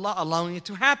without Allah allowing it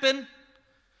to happen.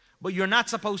 But you're not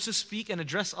supposed to speak and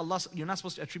address Allah. You're not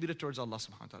supposed to attribute it towards Allah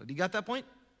subhanahu wa ta'ala. Do you got that point?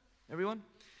 Everyone?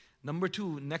 Number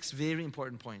two, next very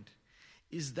important point,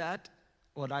 is that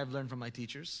what I've learned from my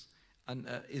teachers,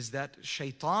 is that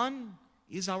shaitan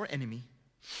is our enemy.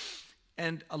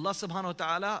 And Allah subhanahu wa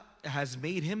ta'ala has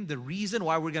made him the reason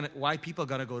why people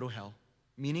gotta go to hell.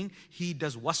 Meaning, he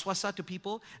does waswasa to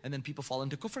people, and then people fall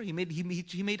into kufr.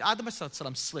 He made Adam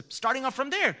as-salam slip. Starting off from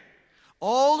there,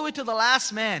 all the way to the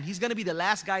last man. He's gonna be the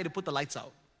last guy to put the lights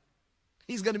out.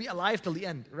 He's gonna be alive till the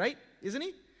end, right? Isn't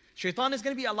he? Shaitan is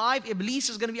gonna be alive. Iblis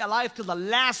is gonna be alive till the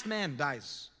last man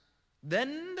dies.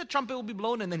 Then the trumpet will be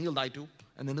blown, and then he'll die too.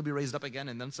 And then he'll be raised up again,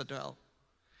 and then sent to hell.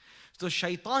 So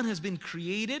shaitan has been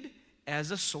created as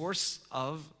a source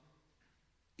of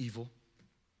evil.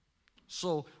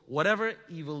 So whatever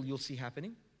evil you'll see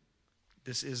happening,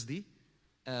 this is the,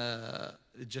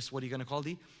 just what are you going to call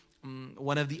the,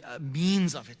 one of the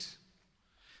means of it.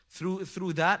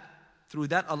 Through that,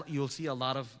 you'll see a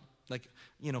lot of, like,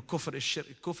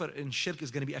 kufr and shirk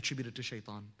is going to be attributed to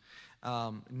shaitan.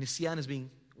 Nisyan is being,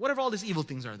 whatever all these evil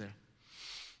things are there.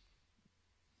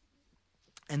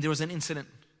 And there was an incident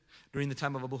during the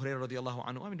time of Abu Hurairah radiallahu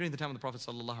anhu, during the time of the Prophet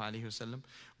sallallahu alaihi wasallam,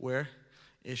 where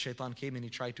a shaitan came and he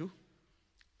tried to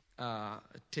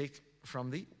take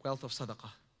from the wealth of sadaqah.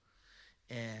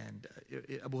 And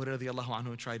Abu Hurairah radiallahu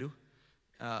anhu tried to,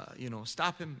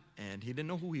 stop him, and he didn't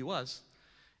know who he was.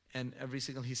 And every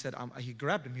single, he said, he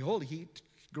grabbed him, he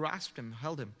grasped him,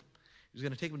 held him. He was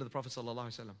going to take him to the Prophet sallallahu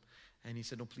alaihi wasallam. And he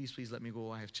said, no, please let me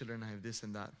go. I have children, I have this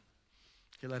and that.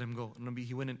 He let him go. And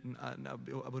he went in,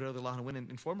 Abu Hurairah went and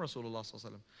informed Rasulullah sallallahu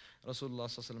alaihi wasallam. Rasulullah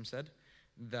sallallahu alaihi wasallam said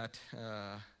that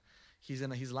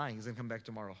he's lying. He's going to come back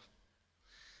tomorrow.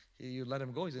 You let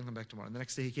him go, he's going to come back tomorrow. And the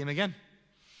next day he came again.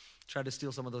 Tried to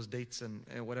steal some of those dates and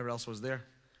whatever else was there.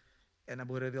 And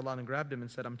Abu Hurairah grabbed him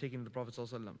and said, I'm taking him to the Prophet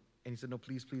sallallahu alaihi wasallam. And he said, no,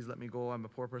 please let me go. I'm a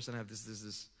poor person. I have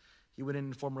this. He went in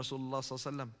and informed Rasulullah sallallahu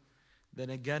alaihi wasallam. Then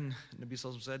again, Nabi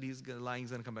sallallahu alaihi wasallam said, he's lying,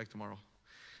 he's going to come back tomorrow.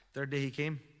 Third day he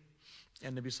came.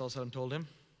 And Nabi sallallahu alaihi wasallam told him,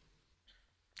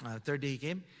 third day he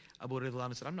came, Abu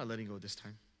Hurairah said, I'm not letting you go this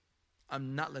time.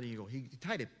 I'm not letting you go. He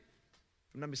tied him.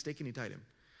 If I'm not mistaken, he tied him.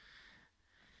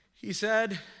 He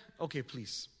said, okay,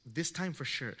 please, this time for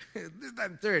sure. This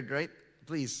time third, right?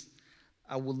 Please,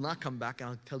 I will not come back,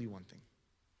 and I'll tell you one thing.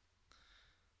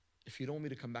 If you don't want me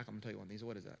to come back, I'm going to tell you one thing. He said,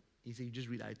 what is that? He said, you just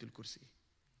read Ayatul Kursi.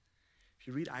 If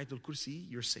you read Ayatul Kursi,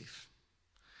 you're safe.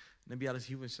 Nabi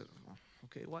alayhi said, oh,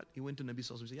 okay, what? He went to Nabi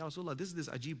sallallahu alaihi wasallam and said, Ya Rasulullah, this is this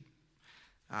ajib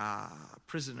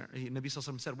prisoner. Nabi sallallahu alaihi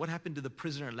wasallam said, what happened to the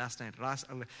prisoner last night?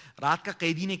 Raat ka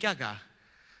qaidi ne kya kaha?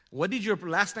 What did your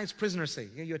last night's prisoner say?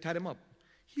 You tied him up.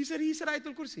 He said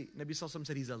Ayatul Kursi. Nabi sallallahu alaihi wasallam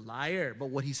said he's a liar, but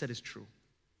what he said is true.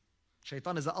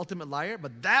 Shaitan is the ultimate liar,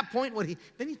 but that point,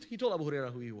 then he told Abu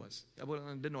Hurairah who he was. Abu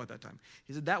Hurairah didn't know at that time.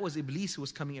 He said that was Iblis who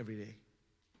was coming every day.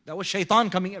 That was Shaitan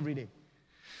coming every day.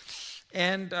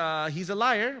 And he's a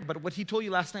liar, but what he told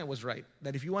you last night was right.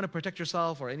 That if you want to protect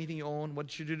yourself or anything you own, what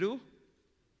should you do?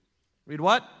 Read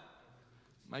what?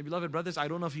 My beloved brothers, I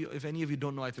don't know if any of you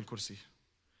don't know Ayatul Kursi.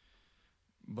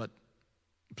 But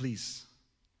please,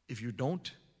 if you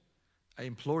don't, I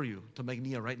implore you to make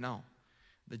niyyah right now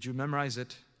that you memorize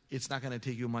it. It's not going to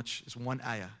take you much. It's one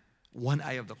ayah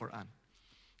of the Quran.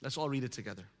 Let's all read it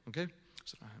together, okay?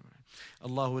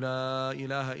 الله لا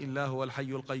إله إلا هو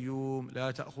الحي القيوم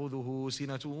لا تأخذه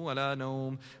سنة ولا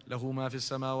نوم له ما في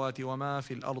السماوات وما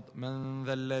في الأرض من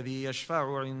ذا الذي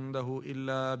يشفع عنده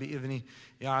إلا بإذنه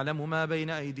يعلم ما بين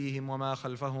أيديهم وما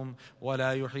خلفهم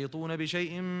ولا يحيطون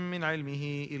بشيء من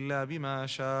علمه إلا بما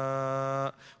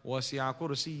شاء وسع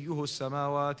كرسيه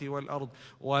السماوات والأرض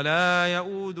ولا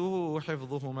يؤوده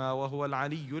حفظهما وهو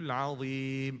العلي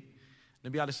العظيم.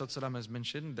 Nabi ﷺ has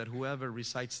mentioned that whoever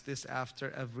recites this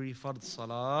after every fard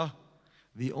salah,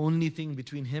 the only thing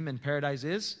between him and paradise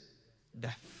is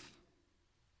death.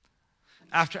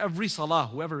 After every salah,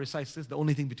 whoever recites this, the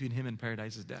only thing between him and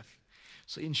paradise is death.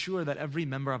 So ensure that every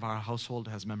member of our household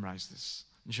has memorized this,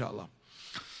 inshallah.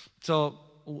 So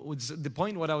the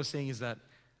point what I was saying is that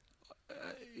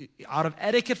out of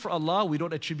etiquette for Allah, we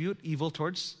don't attribute evil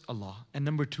towards Allah. And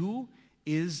number two,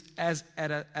 is as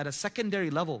at a secondary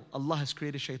level, Allah has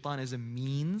created shaitan as a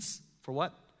means for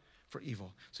what? For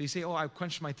evil. So you say, oh, I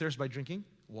quenched my thirst by drinking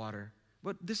water.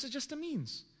 But this is just a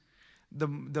means.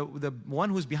 The one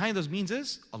who's behind those means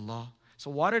is Allah. So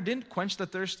water didn't quench the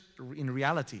thirst in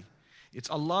reality. It's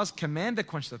Allah's command that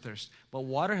quenched the thirst. But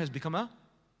water has become a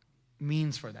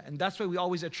means for that. And that's why we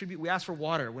always we ask for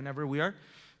water whenever we are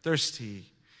thirsty.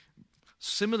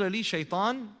 Similarly,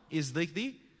 shaitan is like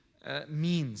the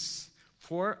means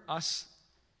for us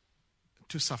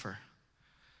to suffer.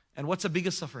 And what's the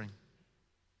biggest suffering?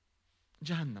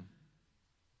 Jahannam.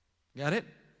 Got it?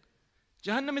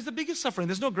 Jahannam is the biggest suffering.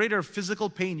 There's no greater physical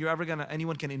pain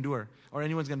anyone can endure or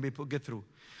anyone's going to get through.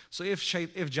 So if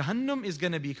Jahannam is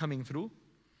going to be coming through,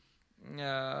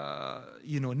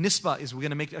 nisbah is we're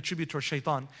going to make a tribute towards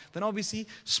shaitan, then obviously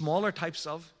smaller types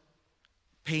of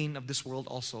pain of this world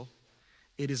also,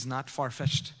 it is not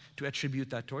far-fetched to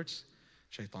attribute that towards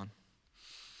shaitan.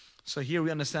 So here we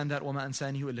understand that وَمَا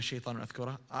أَنْسَانِهُ إِلَّا الشَّيْطَانُ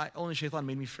أَذْكُرَهُ only shaitan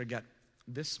made me forget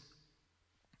this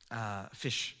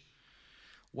fish.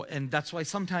 And that's why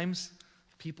sometimes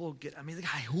people get amazed.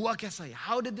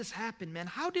 How did this happen, man?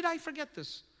 How did I forget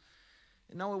this?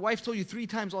 And now my wife told you 3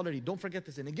 times already, don't forget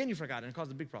this. And again you forgot, and it caused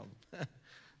a big problem.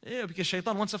 Yeah, because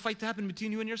shaitan wants a fight to happen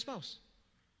between you and your spouse.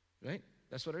 Right?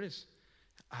 That's what it is.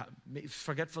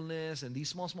 Forgetfulness and these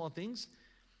small things.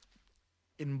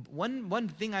 In one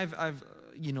thing I've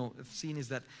seen is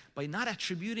that by not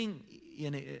attributing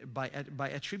by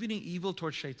attributing evil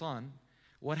towards shaitan,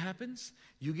 what happens?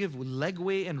 You give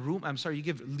you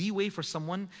give leeway for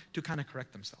someone to kind of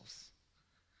correct themselves.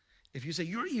 If you say,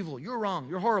 you're evil, you're wrong,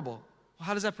 you're horrible,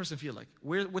 how does that person feel like?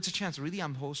 What's the chance? Really,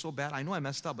 I'm so bad. I know I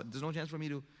messed up, but there's no chance for me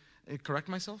to correct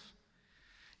myself?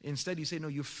 Instead, you say, no,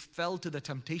 you fell to the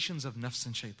temptations of nafs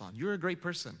and shaitan. You're a great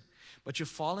person, but you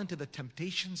fall into the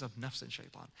temptations of nafs and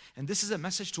shaitan. And this is a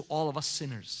message to all of us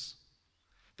sinners,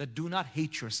 that do not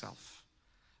hate yourself.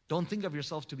 Don't think of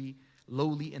yourself to be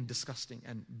lowly and disgusting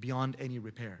and beyond any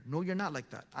repair. No, you're not like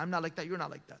that. I'm not like that. You're not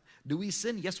like that. Do we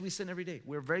sin? Yes, we sin every day.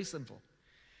 We're very sinful.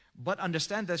 But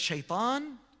understand that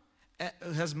shaitan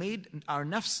has made our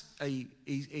nafs a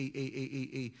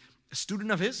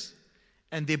student of his,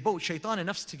 and they both, shaitan and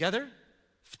nafs together,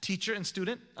 teacher and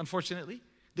student, unfortunately,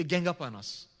 they gang up on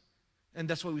us. And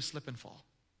that's why we slip and fall.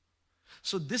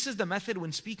 So this is the method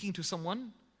when speaking to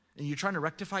someone and you're trying to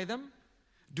rectify them.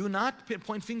 Do not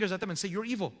point fingers at them and say, you're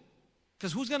evil.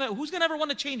 Because who's gonna ever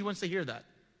want to change once they hear that?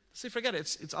 Say, forget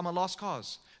it, I'm a lost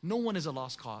cause. No one is a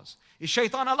lost cause. Is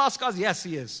shaitan a lost cause? Yes,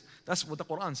 he is. That's what the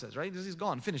Quran says, right? He's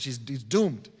gone, finished, he's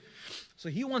doomed. So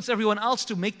he wants everyone else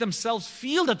to make themselves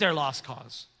feel that they're lost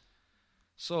cause.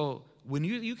 So when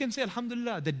you can say,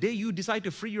 Alhamdulillah, the day you decide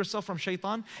to free yourself from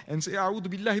shaitan and say, A'udhu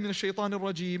billahi minash shaitanir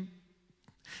rajim,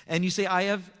 and you say,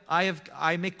 I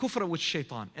make kufr with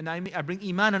shaitan, and I bring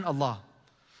iman in Allah.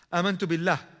 Amantu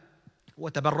billah.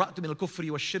 وَتَبَرَّأْتُ مِنَ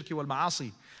الْكُفْرِ وَالشِّرْكِ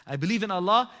وَالْمَعَاصِي. I believe in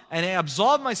Allah and I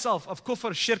absolve myself of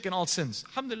kufr, shirk and all sins.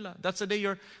 Alhamdulillah, that's the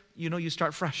day you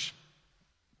start fresh.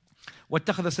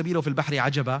 وَاتَّخَذَ سَبِيلَهُ فِي الْبَحْرِ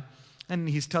عَجَبًا. And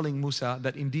he's telling Musa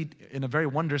that indeed in a very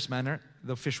wondrous manner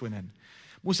the fish went in.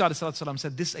 Musa ﷺ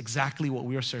said, this is exactly what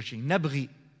we are searching. Nabghi.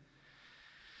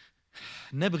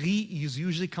 Nabghi is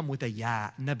usually come with a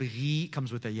ya. Nabghi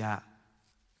comes with a ya.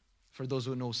 For those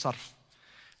who know sarf.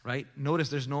 Right? Notice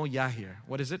there's no ya here.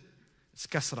 What is it? It's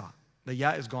kasra. The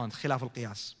ya is gone. Khilaf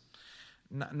al-qiyas.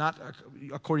 Not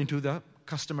according to the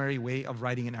customary way of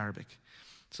writing in Arabic.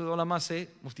 So the ulama say,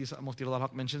 Mufti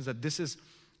al-Haq mentions that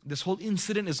this whole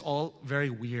incident is all very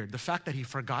weird. The fact that he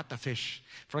forgot the fish,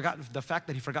 the fact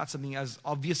that he forgot something as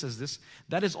obvious as this,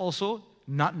 that is also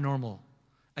not normal,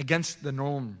 against the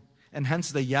norm. And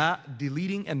hence the ya,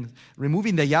 deleting and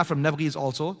removing the ya from nabghi is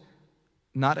also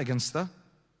not against the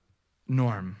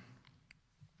norm.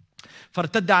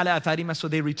 فَارْتَدَّ عَلَىٰ أَثَارِهِمَا. So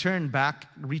they returned back,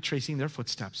 retracing their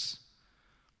footsteps.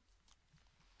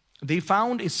 They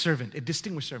found a servant, a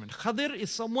distinguished servant. Khadir is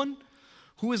someone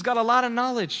who has got a lot of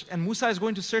knowledge, and Musa is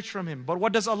going to search from him. But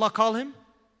what does Allah call him?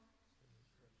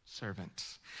 Servant.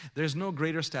 There's no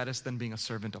greater status than being a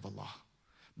servant of Allah.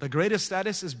 The greatest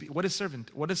status is, what is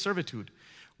servant? What is servitude?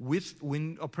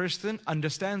 When a person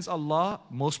understands Allah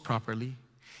most properly,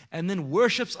 and then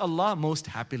worships Allah most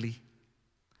happily.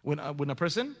 When a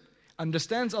person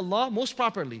understands Allah most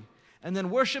properly, and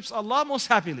then worships Allah most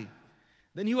happily,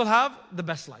 then he will have the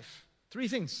best life. 3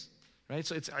 things, right?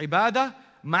 So it's ibadah,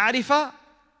 ma'rifah,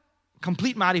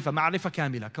 complete ma'rifah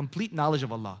kamila, complete knowledge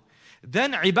of Allah.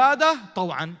 Then ibadah,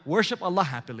 taw'an, worship Allah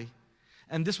happily.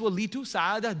 And this will lead to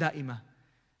sa'adah da'imah,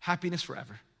 happiness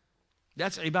forever.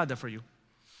 That's ibadah for you.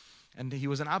 And he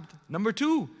was an abd. Number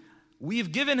 2,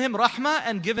 we've given him rahmah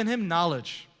and given him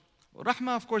knowledge.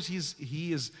 Rahmah, of course,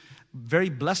 he is very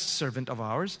blessed servant of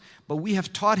ours, but we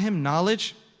have taught him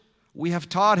knowledge. We have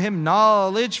taught him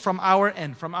knowledge from our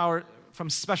end, from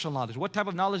special knowledge. What type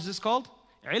of knowledge is this called?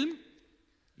 Ilm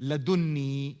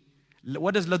ladunni.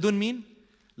 What does ladun mean?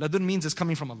 Ladun means it's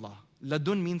coming from Allah.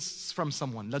 Ladun means from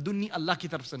someone. Ladunni, Allah ki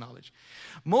taraf se knowledge.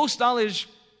 Most knowledge,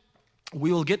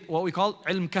 we will get what we call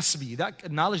ilm kasbi,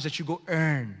 that knowledge that you go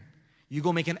earn. You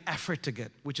go make an effort to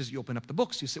get, which is you open up the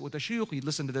books, you sit with the shuyukh, you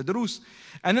listen to the durus.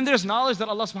 And then there's knowledge that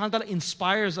Allah subhanahu wa ta'ala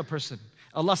inspires a person.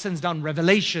 Allah sends down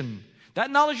revelation.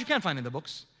 That knowledge you can't find in the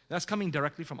books. That's coming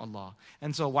directly from Allah.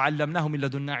 And so, وَعَلَّمْنَاهُ مِن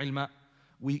لَدُنَّا عِلْمًا,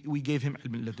 we gave him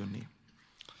ilm ladunni.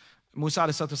 Musa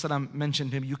alayhi salatu wasalam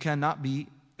mentioned him, you cannot be,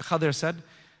 Khadir said,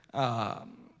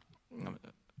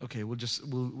 okay,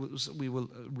 we will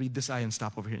read this ayah and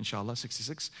stop over here, inshallah,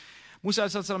 66. Musa alayhi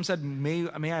salatu wasalam said,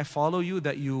 may I follow you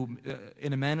that you,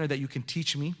 in a manner that you can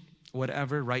teach me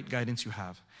whatever right guidance you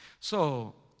have.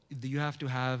 So, you have to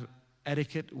have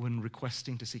etiquette when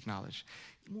requesting to seek knowledge.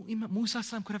 Musa alayhi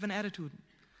salam could have an attitude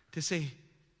to say,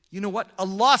 you know what,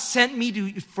 Allah sent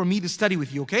me for me to study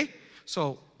with you, okay?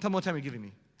 So, tell me what time you're giving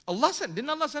me. Allah sent, didn't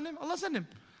Allah send him? Allah sent him.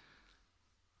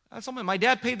 My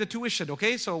dad paid the tuition,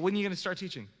 okay? So when are you going to start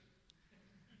teaching?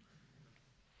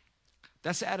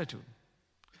 That's the attitude.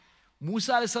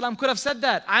 Musa alayhi salam could have said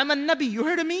that. I'm a Nabi. You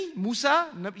heard of me? Musa?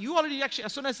 You already actually,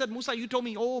 as soon as I said Musa, you told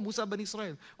me, oh, Musa bin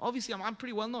Israel. Obviously, I'm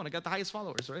pretty well known. I got the highest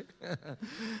followers, right?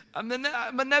 I'm a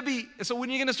Nabi. So when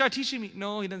are you going to start teaching me?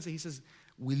 No, he doesn't say. He says,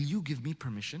 will you give me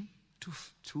permission to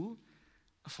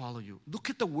follow you? Look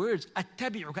at the words.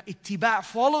 Attabi'uka, ittiba',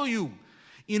 follow you.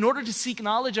 In order to seek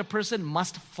knowledge, a person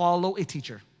must follow a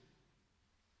teacher.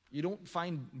 You don't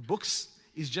find books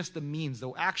is just the means.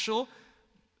 The actual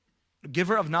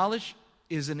giver of knowledge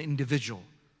is an individual.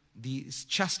 The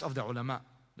chest of the ulama.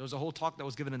 There was a whole talk that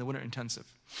was given in the winter intensive.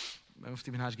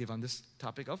 Mufti bin Hajj gave on this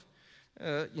topic of,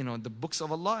 the books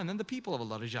of Allah and then the people of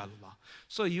Allah, Rijalullah.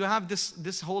 So you have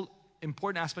this whole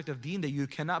important aspect of deen that you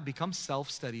cannot become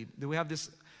self-studied. We have this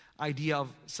idea of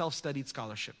self-studied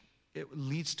scholarship. It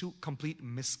leads to complete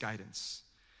misguidance.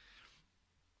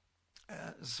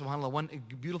 SubhanAllah, one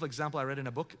beautiful example I read in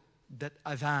a book, that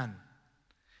adhan.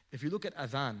 If you look at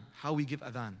adhan, how we give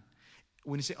adhan.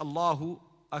 When you say Allahu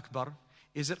Akbar,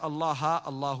 is it Allah,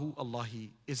 Allahu, Allahi?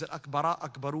 Is it Akbara,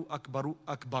 Akbaru, Akbaru,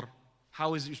 Akbar?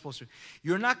 How is it you're supposed to?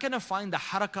 You're not going to find the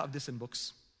harakah of this in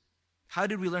books. How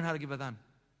did we learn how to give adhan?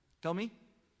 Tell me.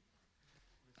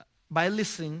 By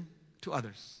listening to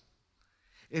others.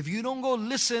 If you don't go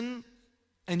listen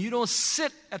and you don't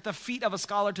sit at the feet of a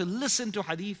scholar to listen to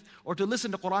hadith or to listen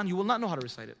to Quran, you will not know how to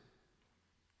recite it.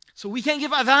 So we can't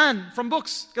give adhan from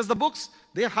books because the books,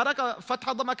 their harakah,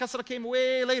 fatha, dhamma, kasra came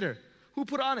way later. Who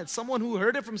put on it? Someone who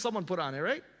heard it from someone put on it,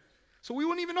 right? So we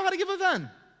wouldn't even know how to give adhan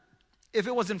if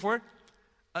it wasn't for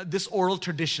this oral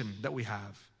tradition that we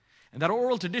have. And that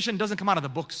oral tradition doesn't come out of the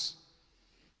books.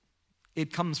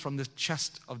 It comes from the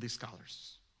chest of the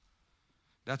scholars.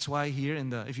 That's why here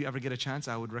if you ever get a chance,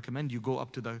 I would recommend you go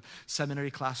up to the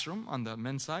seminary classroom on the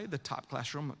men's side, the top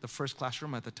classroom, the first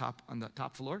classroom at the top, on the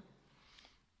top floor.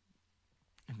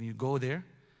 And when you go there,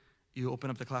 you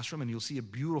open up the classroom and you'll see a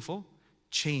beautiful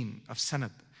chain of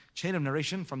sanad, chain of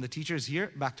narration from the teachers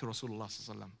here back to Rasulullah sallallahu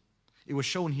alaihi wasallam. It was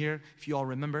shown here, if you all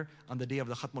remember, on the day of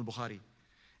the Khatm al-Bukhari.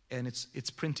 And it's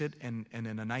printed and in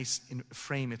a nice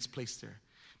frame, it's placed there.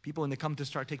 People, when they come to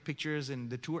start take pictures in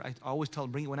the tour, I always tell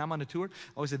them, when I'm on a tour,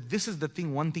 I always say, this is the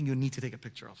one thing you need to take a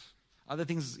picture of. Other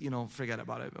things, forget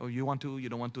about it. Or you want to, you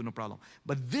don't want to, no problem.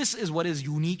 But this is what is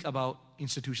unique about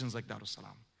institutions like Darus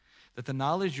Salam. That the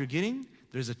knowledge you're getting,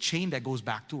 there's a chain that goes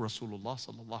back to Rasulullah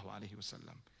sallallahu alaihi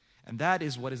wasallam. And that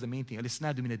is what is the main thing.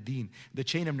 Al-isnadu min ad-din. The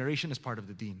chain of narration is part of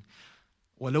the deen.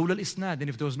 وَلَوْلَا الْإِسْنَادِ. And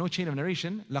if there was no chain of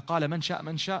narration, لَقَالَ مَنْ شَاءَ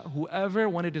مَنْ شَاءَ. Whoever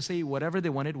wanted to say whatever they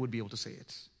wanted would be able to say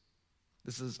it.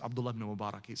 This is Abdullah ibn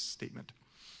Mubarak, his statement.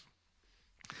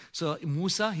 So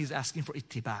Musa, he's asking for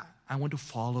ittiba'. I want to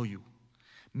follow you.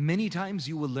 Many times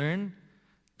you will learn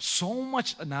so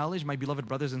much knowledge, my beloved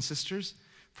brothers and sisters,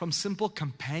 from simple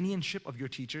companionship of your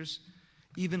teachers,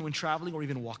 even when traveling or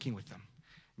even walking with them.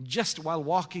 Just while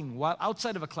walking, while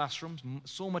outside of a classroom,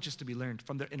 so much is to be learned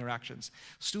from their interactions.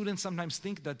 Students sometimes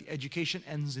think that the education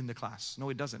ends in the class. No,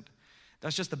 it doesn't.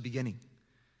 That's just the beginning.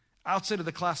 Outside of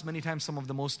the class, many times some of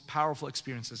the most powerful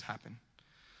experiences happen.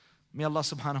 May Allah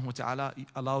subhanahu wa ta'ala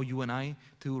allow you and I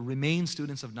to remain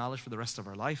students of knowledge for the rest of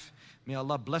our life. May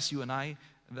Allah bless you and I,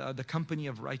 the company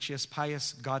of righteous,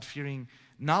 pious, God-fearing,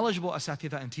 knowledgeable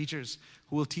asatidha and teachers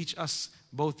who will teach us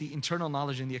both the internal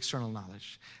knowledge and the external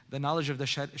knowledge. The knowledge of the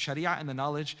sharia and the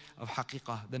knowledge of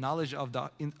haqiqah. The knowledge of the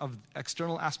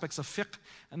external aspects of fiqh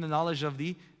and the knowledge of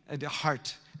the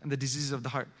heart and the diseases of the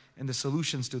heart and the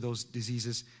solutions to those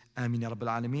diseases. Ameen ya Rabbil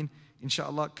Alameen.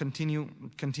 Inshallah,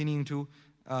 continuing to,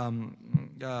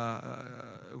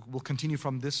 we'll continue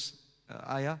from this